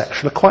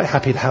heterosexual are quite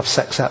happy to have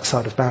sex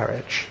outside of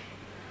marriage.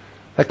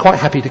 They're quite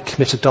happy to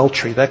commit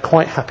adultery. They're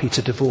quite happy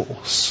to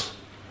divorce.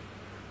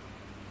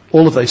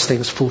 All of those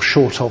things fall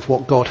short of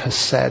what God has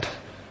said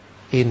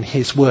in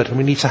his word, and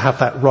we need to have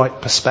that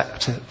right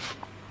perspective.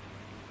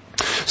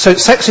 So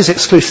sex is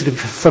exclusive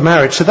for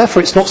marriage, so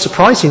therefore it's not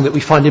surprising that we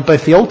find in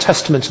both the Old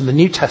Testament and the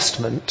New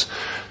Testament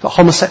that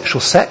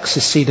homosexual sex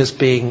is seen as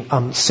being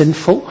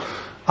sinful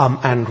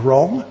and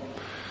wrong.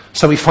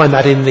 So we find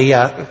that in the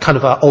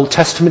Old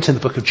Testament, in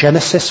the book of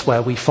Genesis,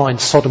 where we find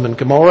Sodom and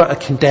Gomorrah are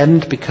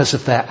condemned because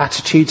of their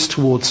attitudes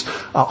towards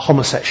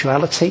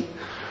homosexuality.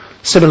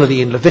 Similarly,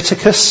 in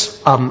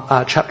Leviticus,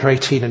 chapter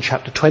 18 and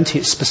chapter 20,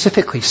 it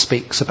specifically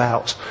speaks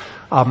about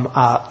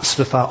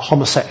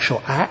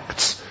homosexual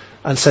acts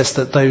and says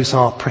that those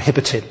are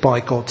prohibited by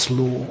God's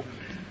law.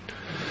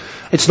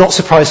 It's not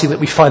surprising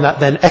that we find that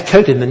then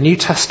echoed in the New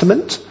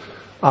Testament.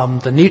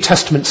 The New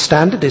Testament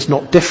standard is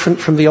not different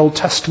from the Old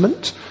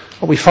Testament.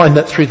 We find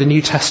that through the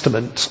New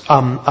Testament,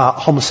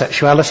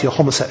 homosexuality or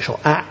homosexual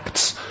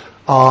acts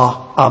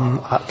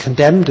are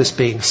condemned as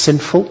being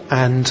sinful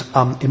and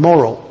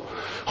immoral.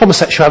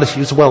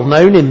 Homosexuality is well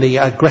known in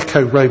the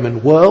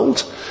Greco-Roman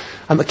world,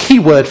 and the key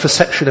word for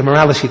sexual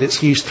immorality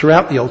that's used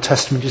throughout the Old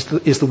Testament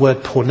is the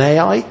word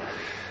porneia,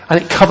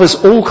 and it covers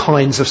all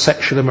kinds of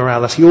sexual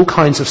immorality, all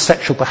kinds of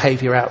sexual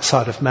behaviour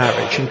outside of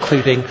marriage,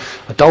 including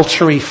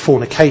adultery,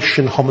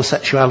 fornication,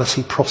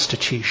 homosexuality,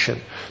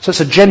 prostitution. So it's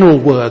a general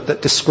word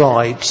that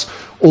describes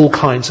all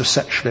kinds of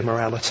sexual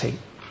immorality.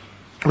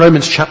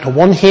 Romans chapter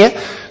 1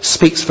 here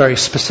speaks very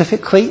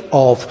specifically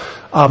of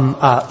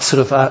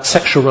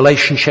sexual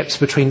relationships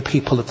between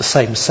people of the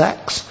same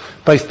sex,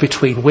 both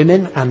between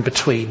women and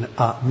between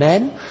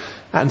men,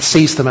 and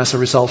sees them as a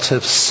result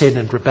of sin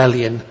and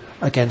rebellion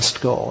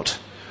against God.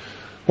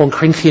 1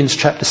 Corinthians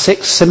chapter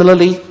 6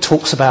 similarly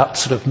talks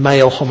about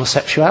male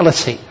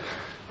homosexuality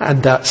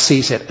and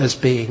sees it as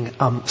being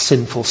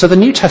sinful. So the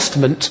New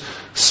Testament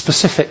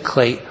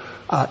specifically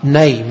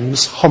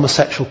names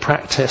homosexual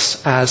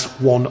practice as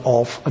one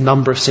of a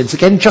number of sins.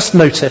 Again, just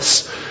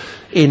notice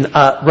in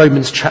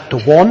Romans chapter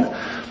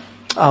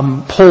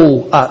 1,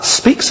 Paul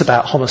speaks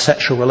about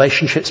homosexual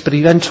relationships, but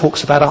he then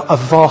talks about a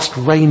vast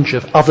range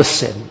of other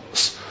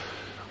sins,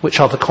 which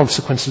are the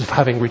consequences of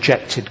having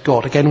rejected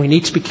God. Again, we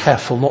need to be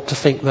careful not to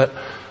think that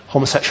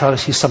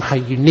homosexuality is somehow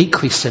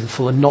uniquely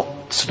sinful and not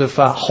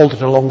hold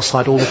it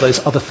alongside all of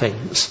those other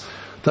things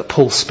that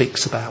Paul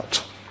speaks about.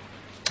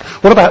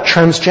 What about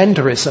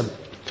transgenderism?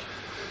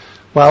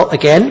 Well,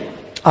 again,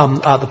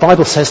 the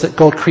Bible says that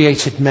God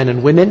created men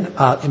and women,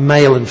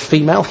 male and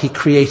female. He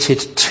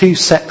created two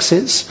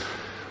sexes.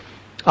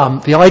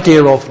 The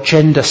idea of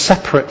gender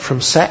separate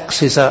from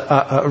sex is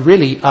a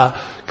really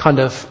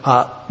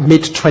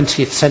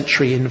mid-20th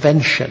century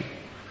invention.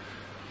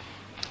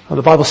 And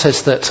the Bible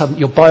says that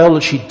your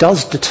biology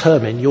does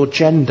determine your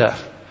gender,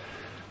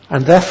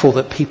 and therefore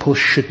that people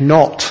should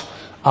not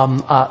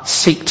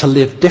seek to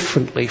live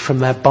differently from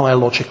their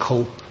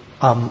biological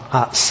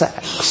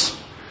sex.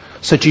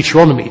 So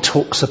Deuteronomy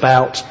talks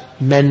about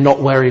men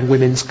not wearing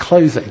women's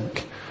clothing.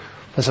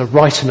 There's a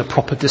right and a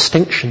proper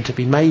distinction to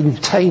be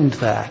maintained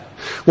there.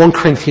 1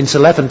 Corinthians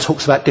 11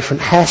 talks about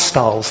different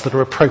hairstyles that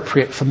are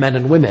appropriate for men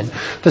and women.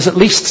 There's at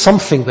least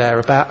something there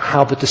about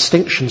how the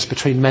distinctions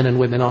between men and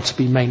women are to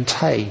be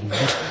maintained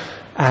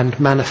and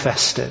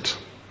manifested.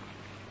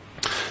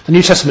 The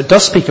New Testament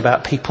does speak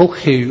about people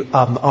who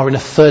are in a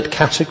third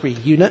category,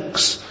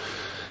 eunuchs,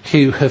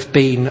 who have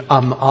been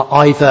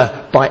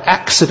either by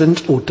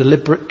accident or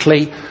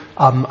deliberately,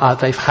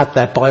 they've had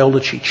their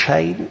biology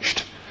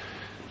changed,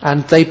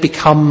 and they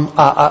become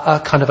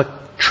a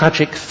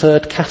tragic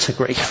third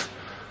category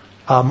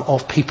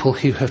of people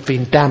who have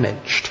been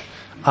damaged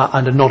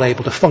and are not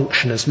able to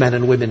function as men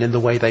and women in the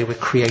way they were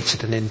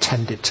created and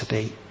intended to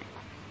be.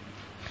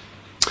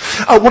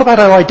 What about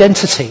our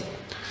identity?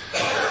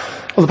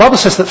 Well, the Bible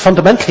says that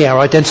fundamentally our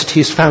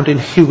identity is found in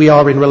who we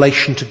are in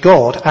relation to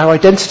God. Our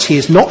identity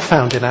is not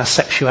found in our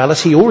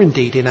sexuality or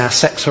indeed in our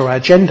sex or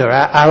our gender.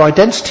 Our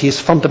identity is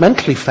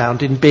fundamentally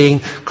found in being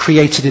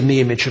created in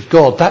the image of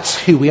God. That's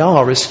who we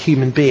are as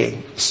human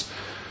beings.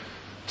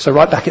 So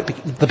right back at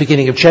the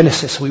beginning of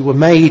Genesis, we were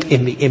made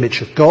in the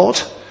image of God.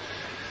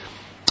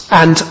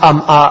 And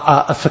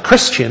for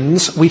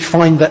Christians, we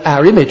find that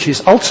our image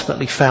is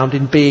ultimately found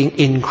in being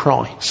in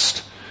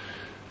Christ.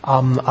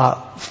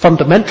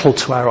 Fundamental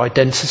to our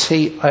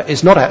identity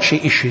is not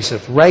actually issues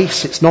of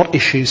race, it's not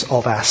issues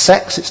of our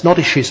sex, it's not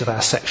issues of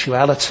our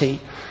sexuality.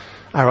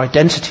 Our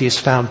identity is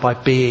found by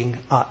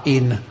being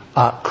in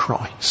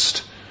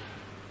Christ.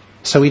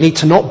 So we need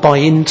to not buy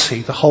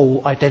into the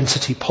whole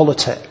identity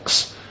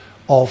politics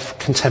of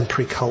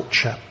contemporary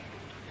culture.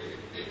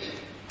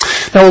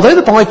 Now, although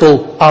the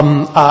Bible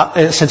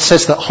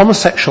says that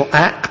homosexual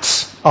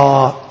acts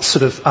are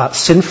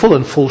sinful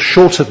and fall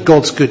short of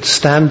God's good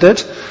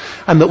standard,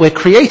 and that we're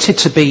created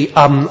to be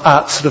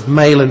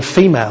male and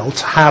female,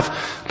 to have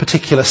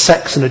particular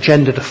sex and a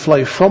gender to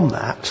flow from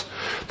that,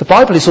 the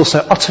Bible is also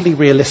utterly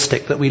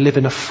realistic that we live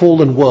in a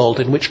fallen world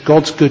in which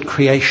God's good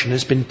creation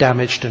has been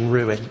damaged and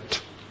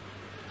ruined.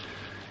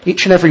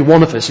 Each and every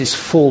one of us is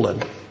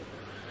fallen.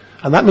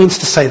 And that means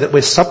to say that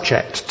we're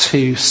subject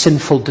to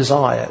sinful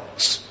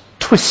desires,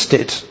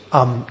 twisted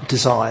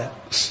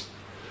desires.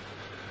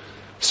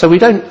 So we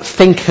don't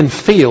think and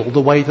feel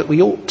the way that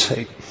we ought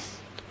to.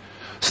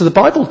 So the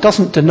Bible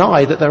doesn't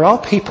deny that there are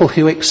people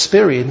who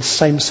experience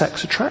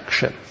same-sex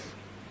attraction.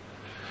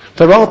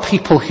 There are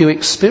people who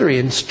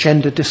experience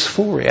gender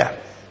dysphoria.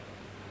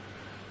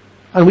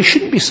 And we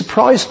shouldn't be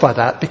surprised by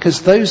that,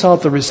 because those are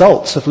the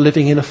results of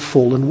living in a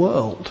fallen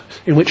world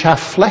in which our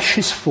flesh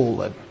is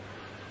fallen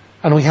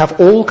and we have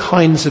all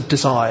kinds of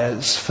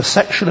desires for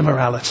sexual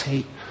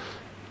immorality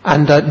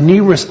and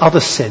numerous other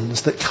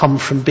sins that come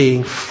from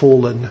being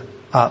fallen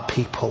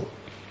people.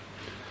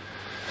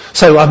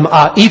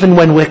 So even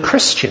when we're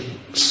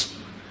Christians,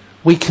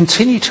 we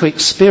continue to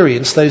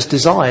experience those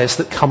desires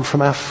that come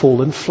from our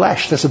fallen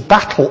flesh. There's a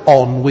battle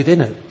on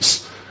within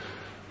us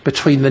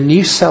between the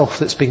new self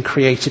that's been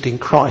created in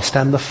Christ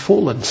and the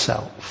fallen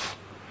self.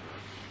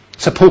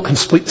 So Paul can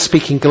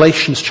speak in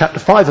Galatians chapter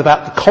 5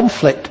 about the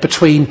conflict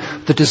between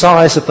the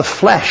desires of the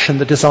flesh and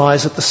the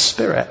desires of the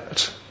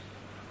spirit.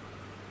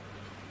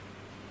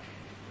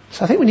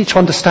 So I think we need to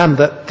understand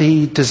that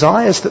the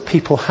desires that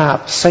people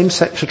have,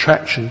 same-sex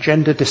attraction,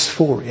 gender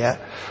dysphoria,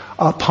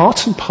 are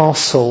part and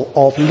parcel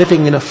of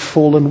living in a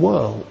fallen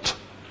world.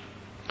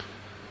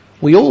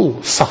 We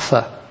all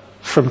suffer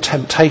from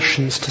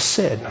temptations to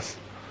sin.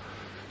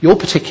 Your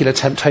particular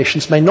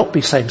temptations may not be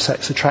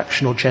same-sex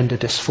attraction or gender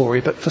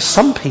dysphoria, but for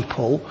some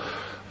people,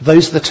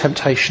 those are the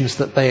temptations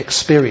that they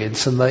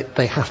experience and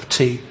they have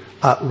to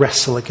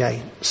wrestle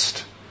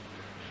against.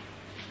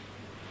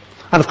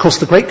 And of course,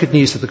 the great good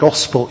news of the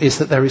gospel is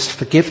that there is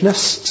forgiveness,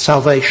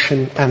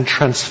 salvation, and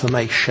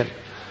transformation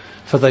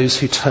for those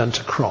who turn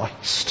to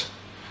Christ.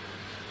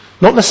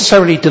 Not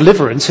necessarily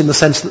deliverance in the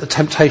sense that the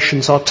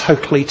temptations are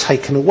totally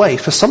taken away.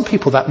 For some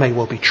people that may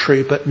well be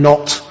true, but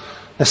not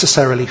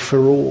necessarily for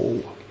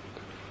all.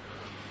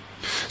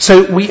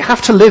 So we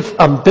have to live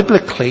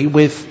biblically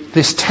with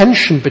this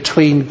tension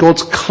between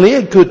God's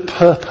clear good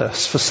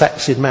purpose for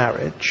sex in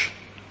marriage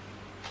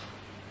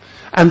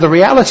and the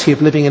reality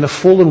of living in a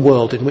fallen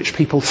world in which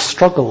people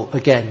struggle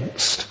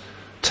against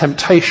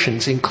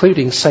temptations,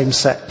 including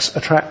same-sex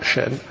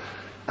attraction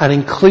and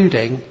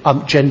including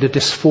gender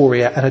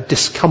dysphoria and a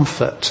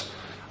discomfort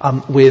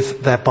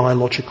with their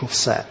biological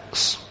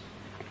sex.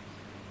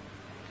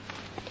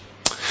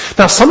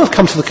 Now, some have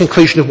come to the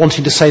conclusion of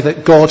wanting to say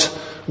that God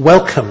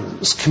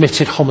welcomes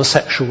committed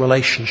homosexual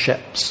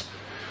relationships.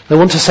 They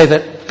want to say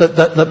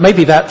that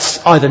maybe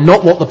that's either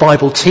not what the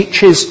Bible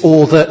teaches,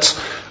 or that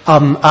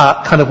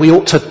we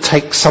ought to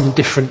take some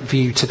different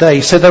view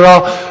today. So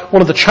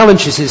one of the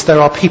challenges is there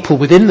are people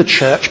within the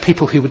church,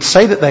 people who would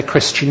say that they're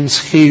Christians,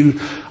 who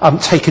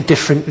take a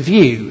different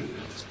view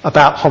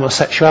about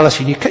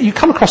homosexuality. And you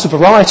come across a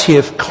variety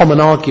of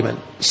common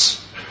arguments.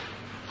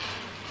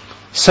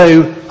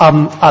 So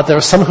there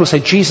are some who will say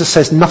Jesus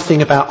says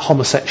nothing about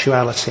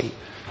homosexuality,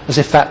 as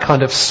if that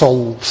kind of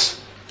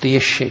solves the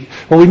issue.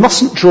 Well, we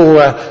mustn't draw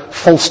a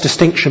false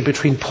distinction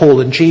between Paul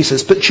and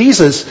Jesus, but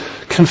Jesus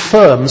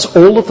confirms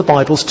all of the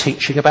Bible's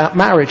teaching about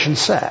marriage and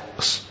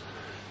sex.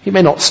 He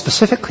may not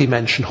specifically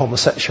mention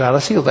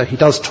homosexuality, although he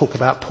does talk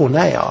about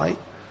porneia,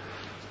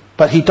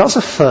 but he does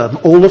affirm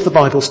all of the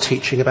Bible's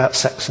teaching about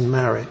sex and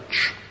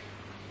marriage.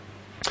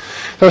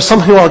 There are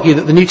some who argue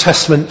that the New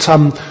Testament,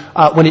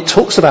 when it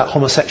talks about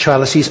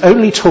homosexuality, is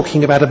only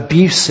talking about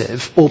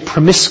abusive or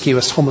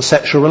promiscuous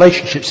homosexual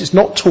relationships. It's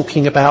not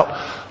talking about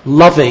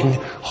loving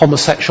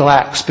homosexual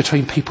acts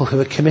between people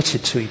who are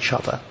committed to each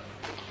other.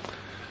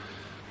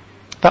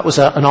 That was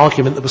an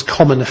argument that was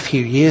common a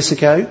few years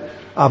ago.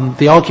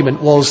 The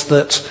argument was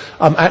that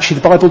actually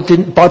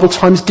the Bible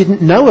Times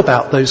didn't know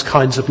about those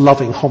kinds of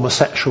loving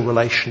homosexual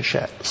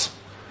relationships.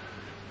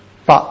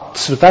 But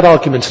that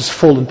argument has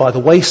fallen by the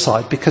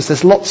wayside because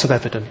there's lots of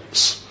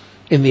evidence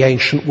in the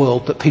ancient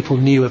world that people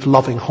knew of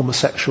loving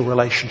homosexual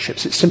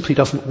relationships. It simply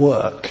doesn't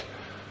work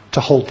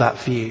to hold that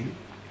view.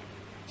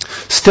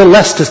 Still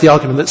less does the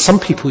argument that some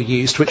people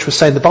used, which was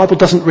saying the Bible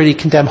doesn't really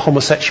condemn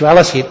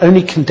homosexuality, it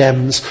only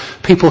condemns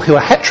people who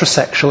are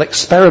heterosexual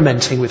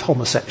experimenting with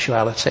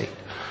homosexuality.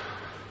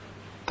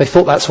 They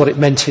thought that's what it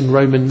meant in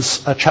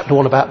Romans chapter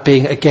 1 about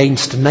being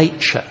against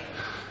nature.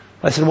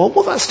 I said, well,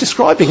 what that's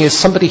describing is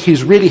somebody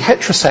who's really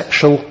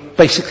heterosexual,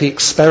 basically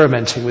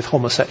experimenting with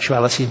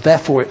homosexuality, and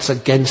therefore it's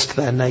against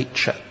their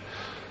nature.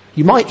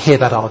 You might hear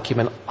that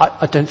argument.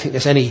 I don't think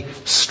there's any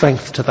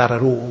strength to that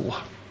at all.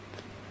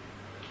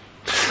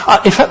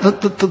 In fact,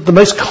 the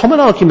most common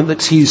argument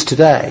that's used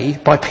today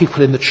by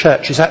people in the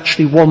church is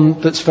actually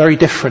one that's very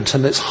different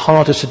and that's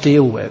harder to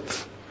deal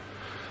with.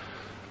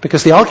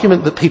 Because the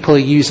argument that people are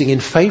using in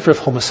favour of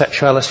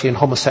homosexuality and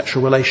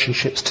homosexual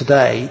relationships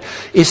today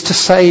is to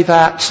say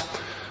that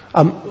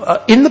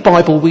in the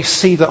Bible we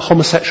see that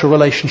homosexual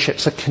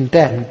relationships are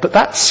condemned, but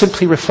that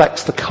simply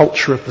reflects the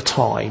culture of the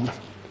time.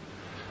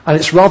 And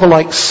it's rather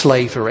like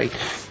slavery.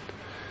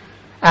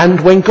 And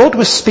when God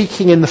was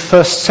speaking in the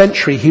first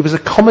century, he was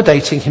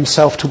accommodating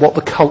himself to what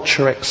the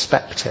culture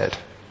expected.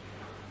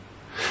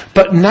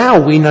 But now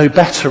we know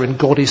better, and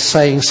God is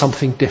saying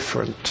something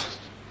different.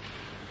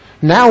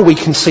 Now we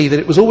can see that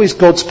it was always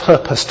God's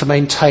purpose to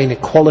maintain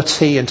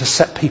equality and to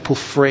set people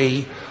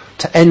free,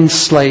 to end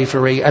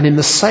slavery. And in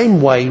the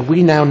same way,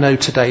 we now know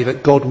today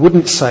that God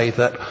wouldn't say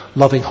that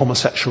loving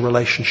homosexual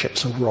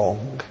relationships are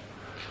wrong.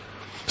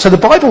 So the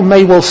Bible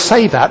may well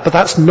say that, but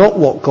that's not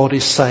what God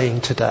is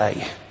saying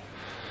today.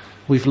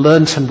 We've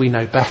learnt and we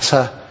know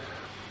better.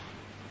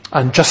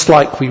 And just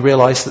like we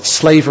realised that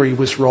slavery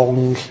was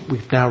wrong,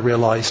 we've now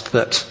realised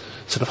that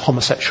sort of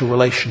homosexual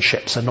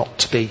relationships are not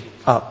to be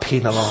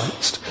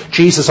penalised.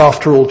 Jesus,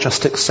 after all,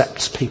 just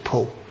accepts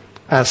people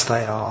as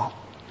they are.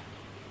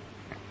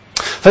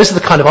 Those are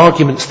the kind of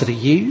arguments that are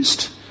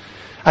used.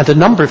 And a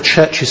number of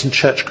churches and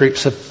church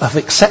groups have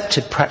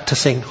accepted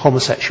practising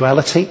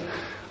homosexuality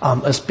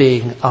as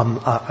being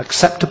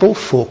acceptable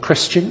for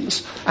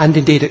Christians and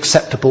indeed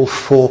acceptable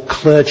for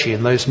clergy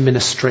and those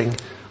ministering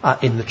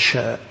in the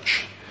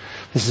church.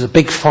 This is a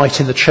big fight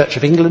in the Church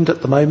of England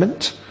at the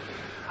moment.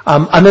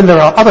 And then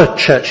there are other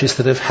churches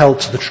that have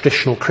held to the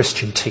traditional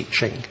Christian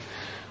teaching,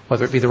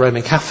 whether it be the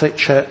Roman Catholic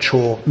Church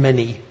or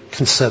many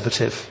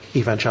conservative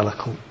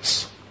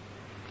evangelicals.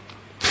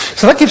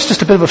 So that gives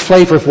just a bit of a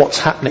flavour of what's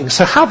happening.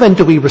 So how then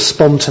do we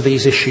respond to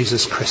these issues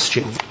as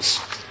Christians?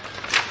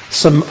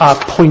 Some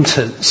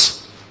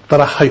pointers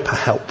that I hope are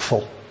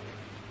helpful.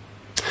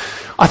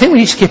 I think we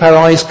need to keep our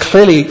eyes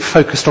clearly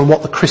focused on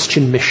what the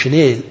Christian mission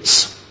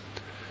is.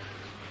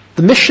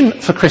 The mission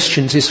for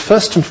Christians is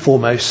first and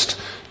foremost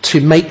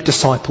to make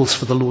disciples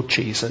for the Lord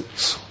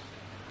Jesus.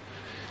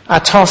 Our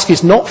task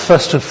is not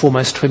first and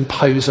foremost to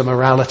impose a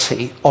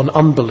morality on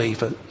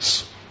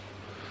unbelievers.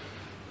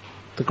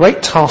 The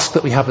great task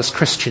that we have as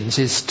Christians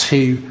is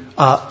to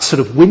sort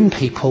of win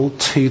people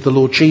to the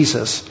Lord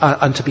Jesus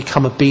and to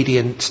become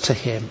obedient to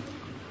him.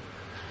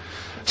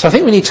 So I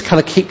think we need to kind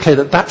of keep clear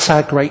that that's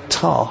our great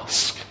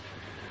task.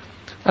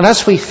 And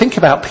as we think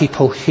about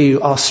people who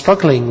are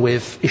struggling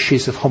with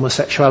issues of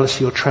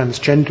homosexuality or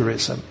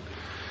transgenderism,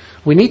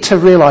 we need to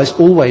realise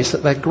always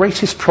that their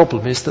greatest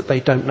problem is that they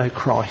don't know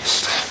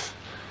Christ.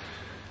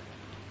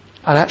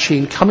 And actually,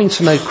 in coming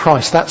to know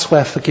Christ, that's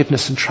where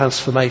forgiveness and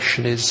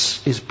transformation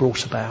is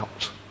brought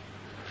about.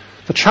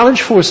 The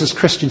challenge for us as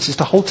Christians is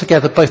to hold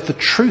together both the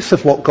truth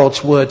of what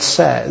God's word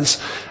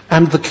says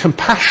and the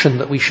compassion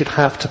that we should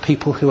have to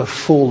people who have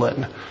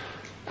fallen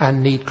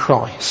and need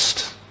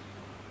Christ.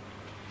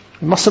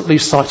 We mustn't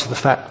lose sight of the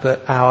fact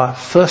that our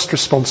first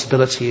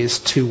responsibility is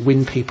to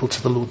win people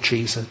to the Lord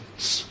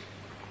Jesus.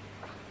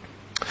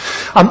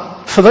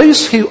 For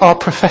those who are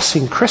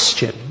professing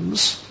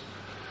Christians,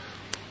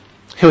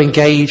 who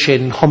engage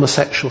in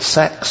homosexual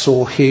sex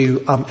or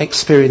who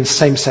experience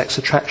same-sex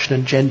attraction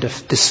and gender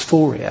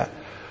dysphoria,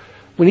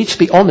 we need to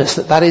be honest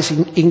that that is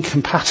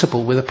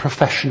incompatible with a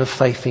profession of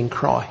faith in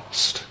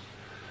Christ.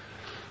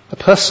 A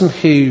person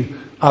who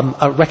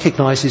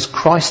recognises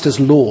Christ as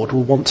Lord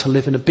will want to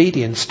live in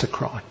obedience to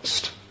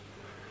Christ.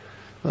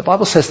 The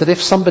Bible says that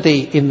if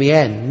somebody in the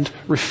end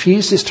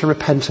refuses to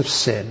repent of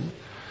sin,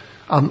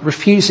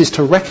 refuses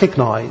to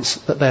recognise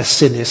that their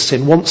sin is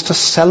sin, wants to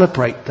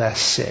celebrate their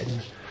sin,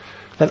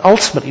 then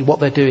ultimately what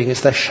they're doing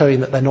is they're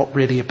showing that they're not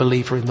really a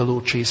believer in the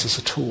Lord Jesus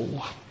at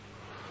all.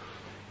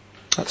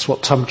 That's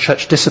what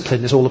church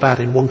discipline is all about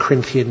in 1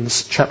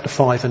 Corinthians chapter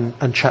 5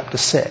 and chapter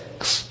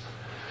 6.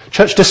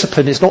 Church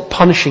discipline is not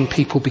punishing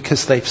people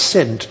because they've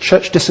sinned.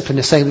 Church discipline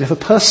is saying that if a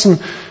person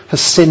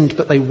has sinned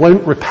but they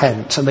won't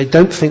repent and they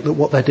don't think that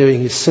what they're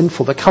doing is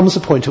sinful, there comes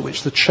a point at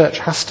which the church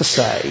has to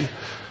say,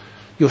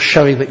 you're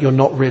showing that you're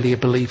not really a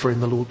believer in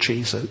the Lord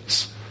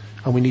Jesus,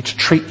 and we need to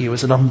treat you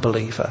as an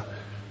unbeliever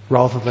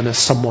rather than as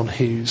someone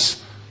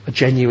who's a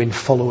genuine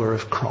follower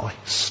of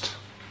Christ.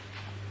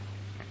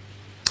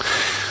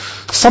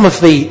 Some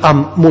of the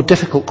more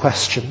difficult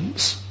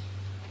questions.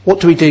 What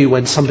do we do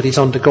when somebody's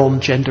undergone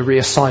gender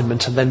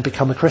reassignment and then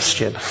become a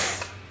Christian?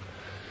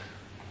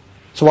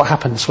 So what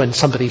happens when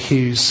somebody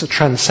who's a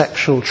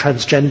transsexual,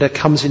 transgender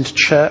comes into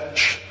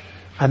church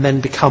and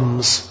then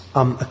becomes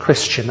a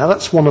Christian? Now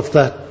that's one of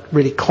the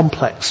really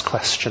complex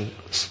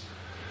questions.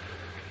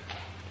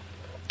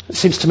 It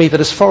seems to me that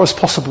as far as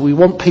possible we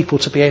want people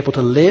to be able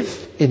to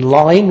live in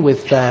line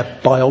with their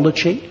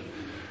biology.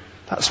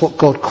 That's what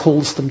God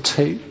calls them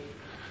to.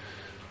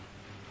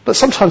 But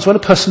sometimes when a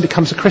person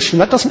becomes a Christian,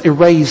 that doesn't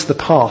erase the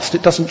past,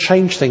 it doesn't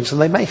change things, and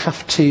they may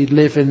have to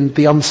live in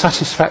the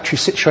unsatisfactory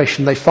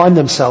situation they find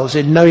themselves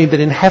in, knowing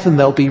that in heaven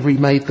they'll be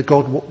remade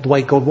the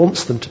way God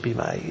wants them to be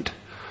made.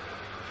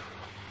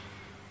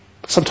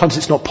 Sometimes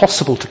it's not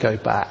possible to go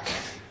back.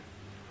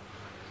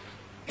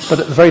 But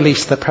at the very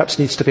least, there perhaps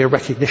needs to be a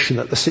recognition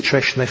that the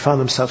situation they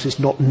find themselves is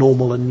not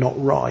normal and not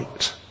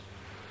right.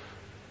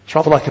 It's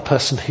rather like a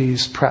person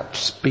who's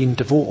perhaps been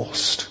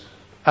divorced,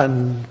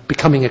 and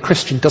becoming a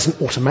Christian doesn't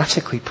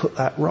automatically put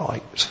that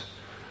right.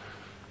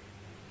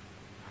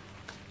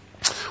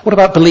 What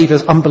about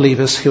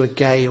unbelievers who are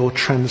gay or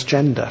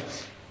transgender?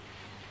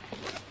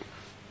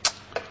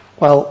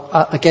 Well,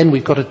 again,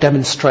 we've got to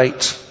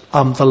demonstrate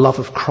the love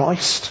of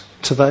Christ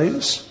to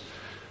those.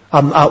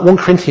 1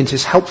 Corinthians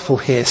is helpful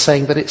here,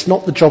 saying that it's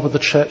not the job of the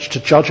church to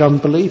judge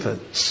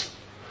unbelievers.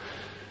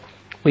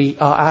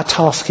 Our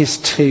task is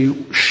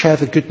to share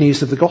the good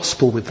news of the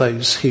gospel with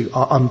those who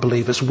are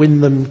unbelievers, win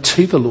them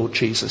to the Lord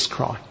Jesus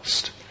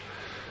Christ.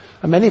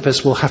 And many of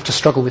us will have to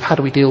struggle with how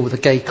do we deal with a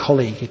gay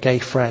colleague, a gay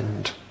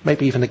friend,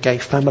 maybe even a gay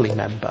family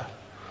member.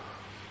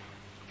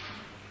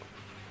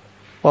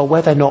 Well,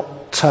 where they're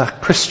not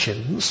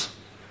Christians,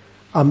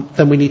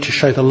 then we need to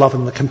show the love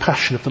and the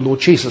compassion of the Lord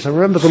Jesus. And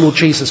remember, the Lord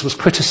Jesus was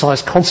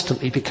criticised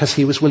constantly because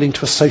he was willing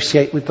to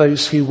associate with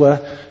those who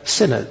were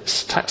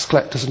sinners, tax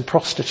collectors and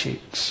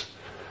prostitutes.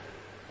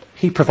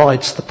 He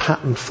provides the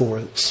pattern for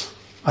us,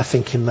 I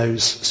think, in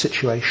those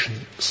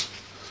situations.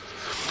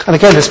 And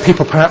again, as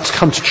people perhaps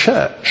come to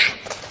church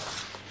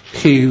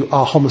who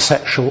are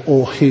homosexual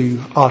or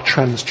who are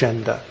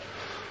transgender,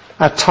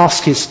 our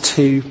task is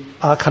to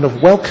kind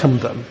of welcome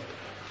them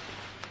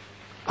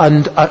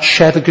and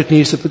share the good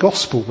news of the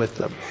gospel with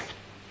them.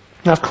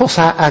 Now, of course,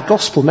 our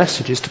gospel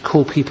message is to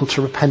call people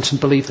to repent and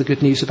believe the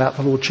good news about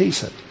the Lord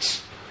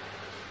Jesus.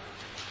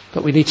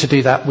 But we need to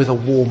do that with a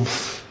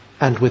warmth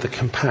and with a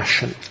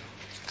compassion.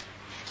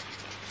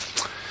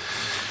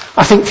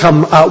 I think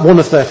one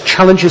of the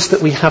challenges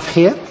that we have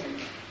here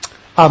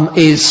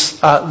is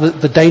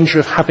the danger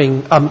of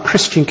having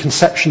Christian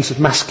conceptions of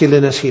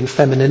masculinity and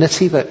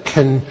femininity that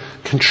can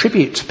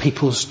contribute to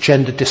people's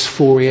gender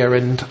dysphoria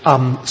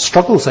and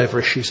struggles over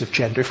issues of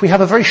gender. If we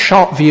have a very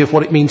sharp view of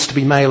what it means to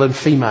be male and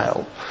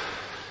female,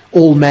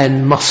 all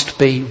men must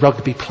be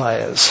rugby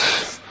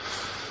players,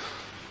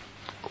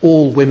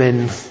 all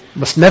women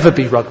must never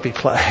be rugby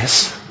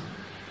players,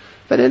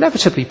 then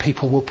inevitably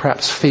people will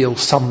perhaps feel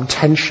some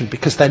tension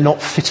because they're not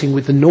fitting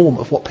with the norm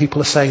of what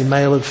people are saying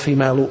male and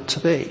female ought to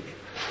be.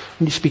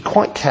 We need to be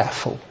quite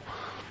careful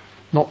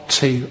not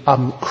to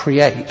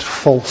create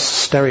false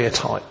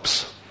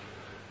stereotypes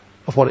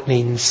of what it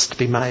means to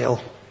be male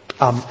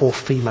or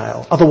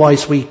female.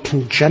 Otherwise we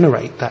can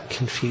generate that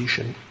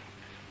confusion.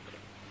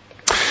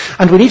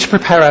 And we need to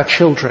prepare our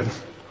children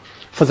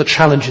for the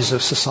challenges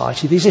of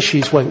society. These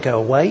issues won't go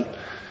away.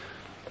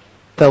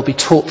 They'll be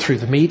taught through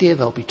the media,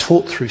 they'll be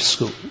taught through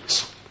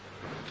schools.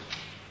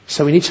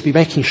 So we need to be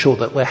making sure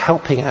that we're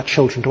helping our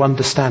children to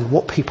understand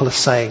what people are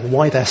saying,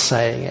 why they're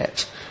saying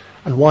it,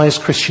 and why as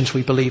Christians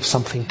we believe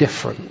something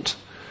different,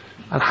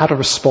 and how to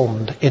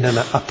respond in an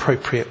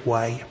appropriate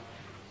way.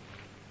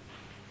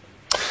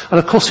 And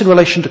of course, in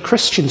relation to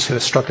Christians who are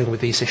struggling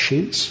with these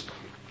issues,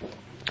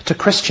 to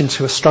Christians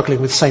who are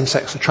struggling with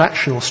same-sex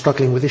attraction or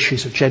struggling with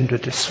issues of gender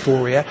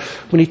dysphoria,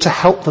 we need to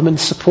help them and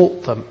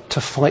support them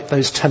to fight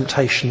those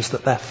temptations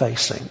that they're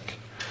facing.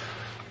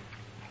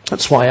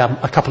 That's why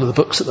a couple of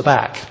the books at the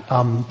back,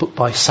 a book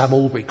by Sam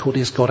Albury called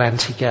Is God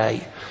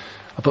Anti-Gay,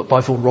 a book by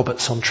Vaughan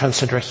Roberts on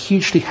transgender, are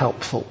hugely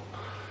helpful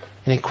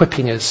in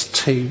equipping us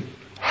to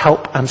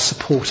help and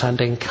support and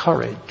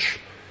encourage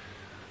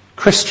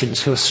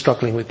Christians who are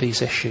struggling with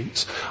these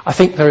issues. I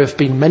think there have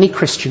been many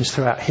Christians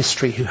throughout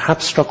history who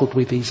have struggled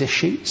with these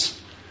issues,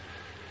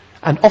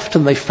 and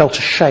often they've felt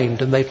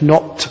ashamed and they've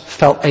not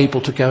felt able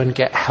to go and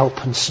get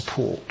help and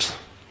support.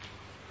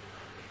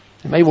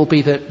 It may well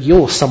be that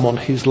you're someone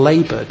who's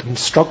laboured and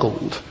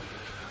struggled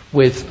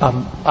with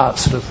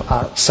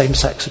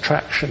same-sex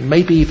attraction,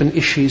 maybe even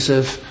issues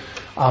of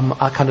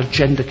a kind of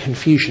gender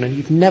confusion, and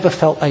you've never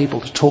felt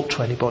able to talk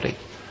to anybody.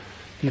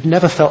 You've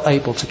never felt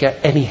able to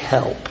get any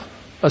help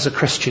as a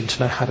Christian to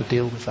know how to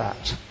deal with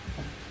that.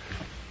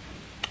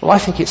 Well, I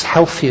think it's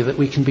healthier that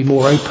we can be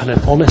more open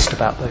and honest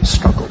about those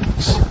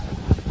struggles.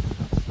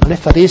 And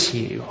if that is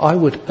you, I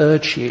would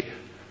urge you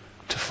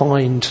to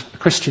find a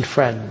Christian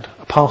friend,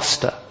 a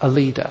pastor, a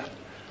leader,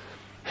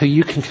 who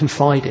you can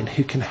confide in,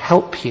 who can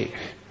help you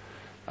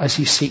as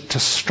you seek to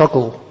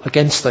struggle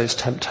against those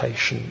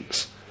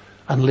temptations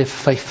and live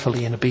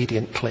faithfully and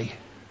obediently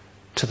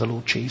to the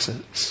Lord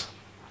Jesus.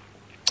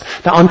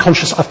 Now, I'm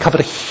conscious I've covered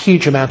a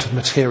huge amount of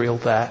material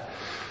there.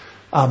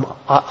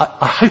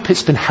 I hope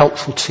it's been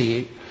helpful to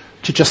you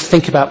to just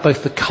think about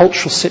both the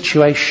cultural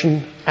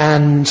situation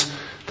and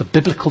the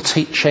biblical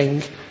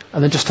teaching,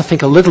 and then just to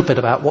think a little bit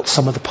about what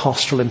some of the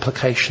pastoral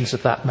implications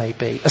of that may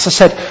be. As I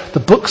said,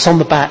 the books on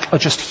the back are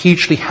just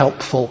hugely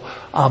helpful.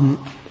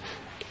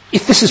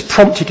 If this has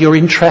prompted your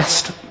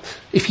interest,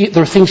 if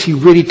there are things you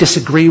really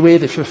disagree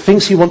with, if there are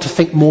things you want to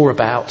think more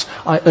about,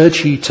 I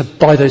urge you to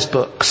buy those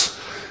books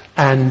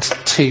and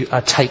to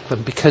take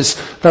them,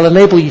 because they'll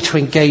enable you to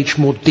engage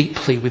more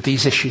deeply with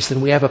these issues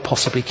than we ever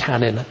possibly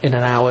can in an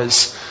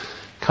hour's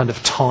kind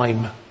of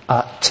time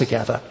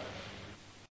together.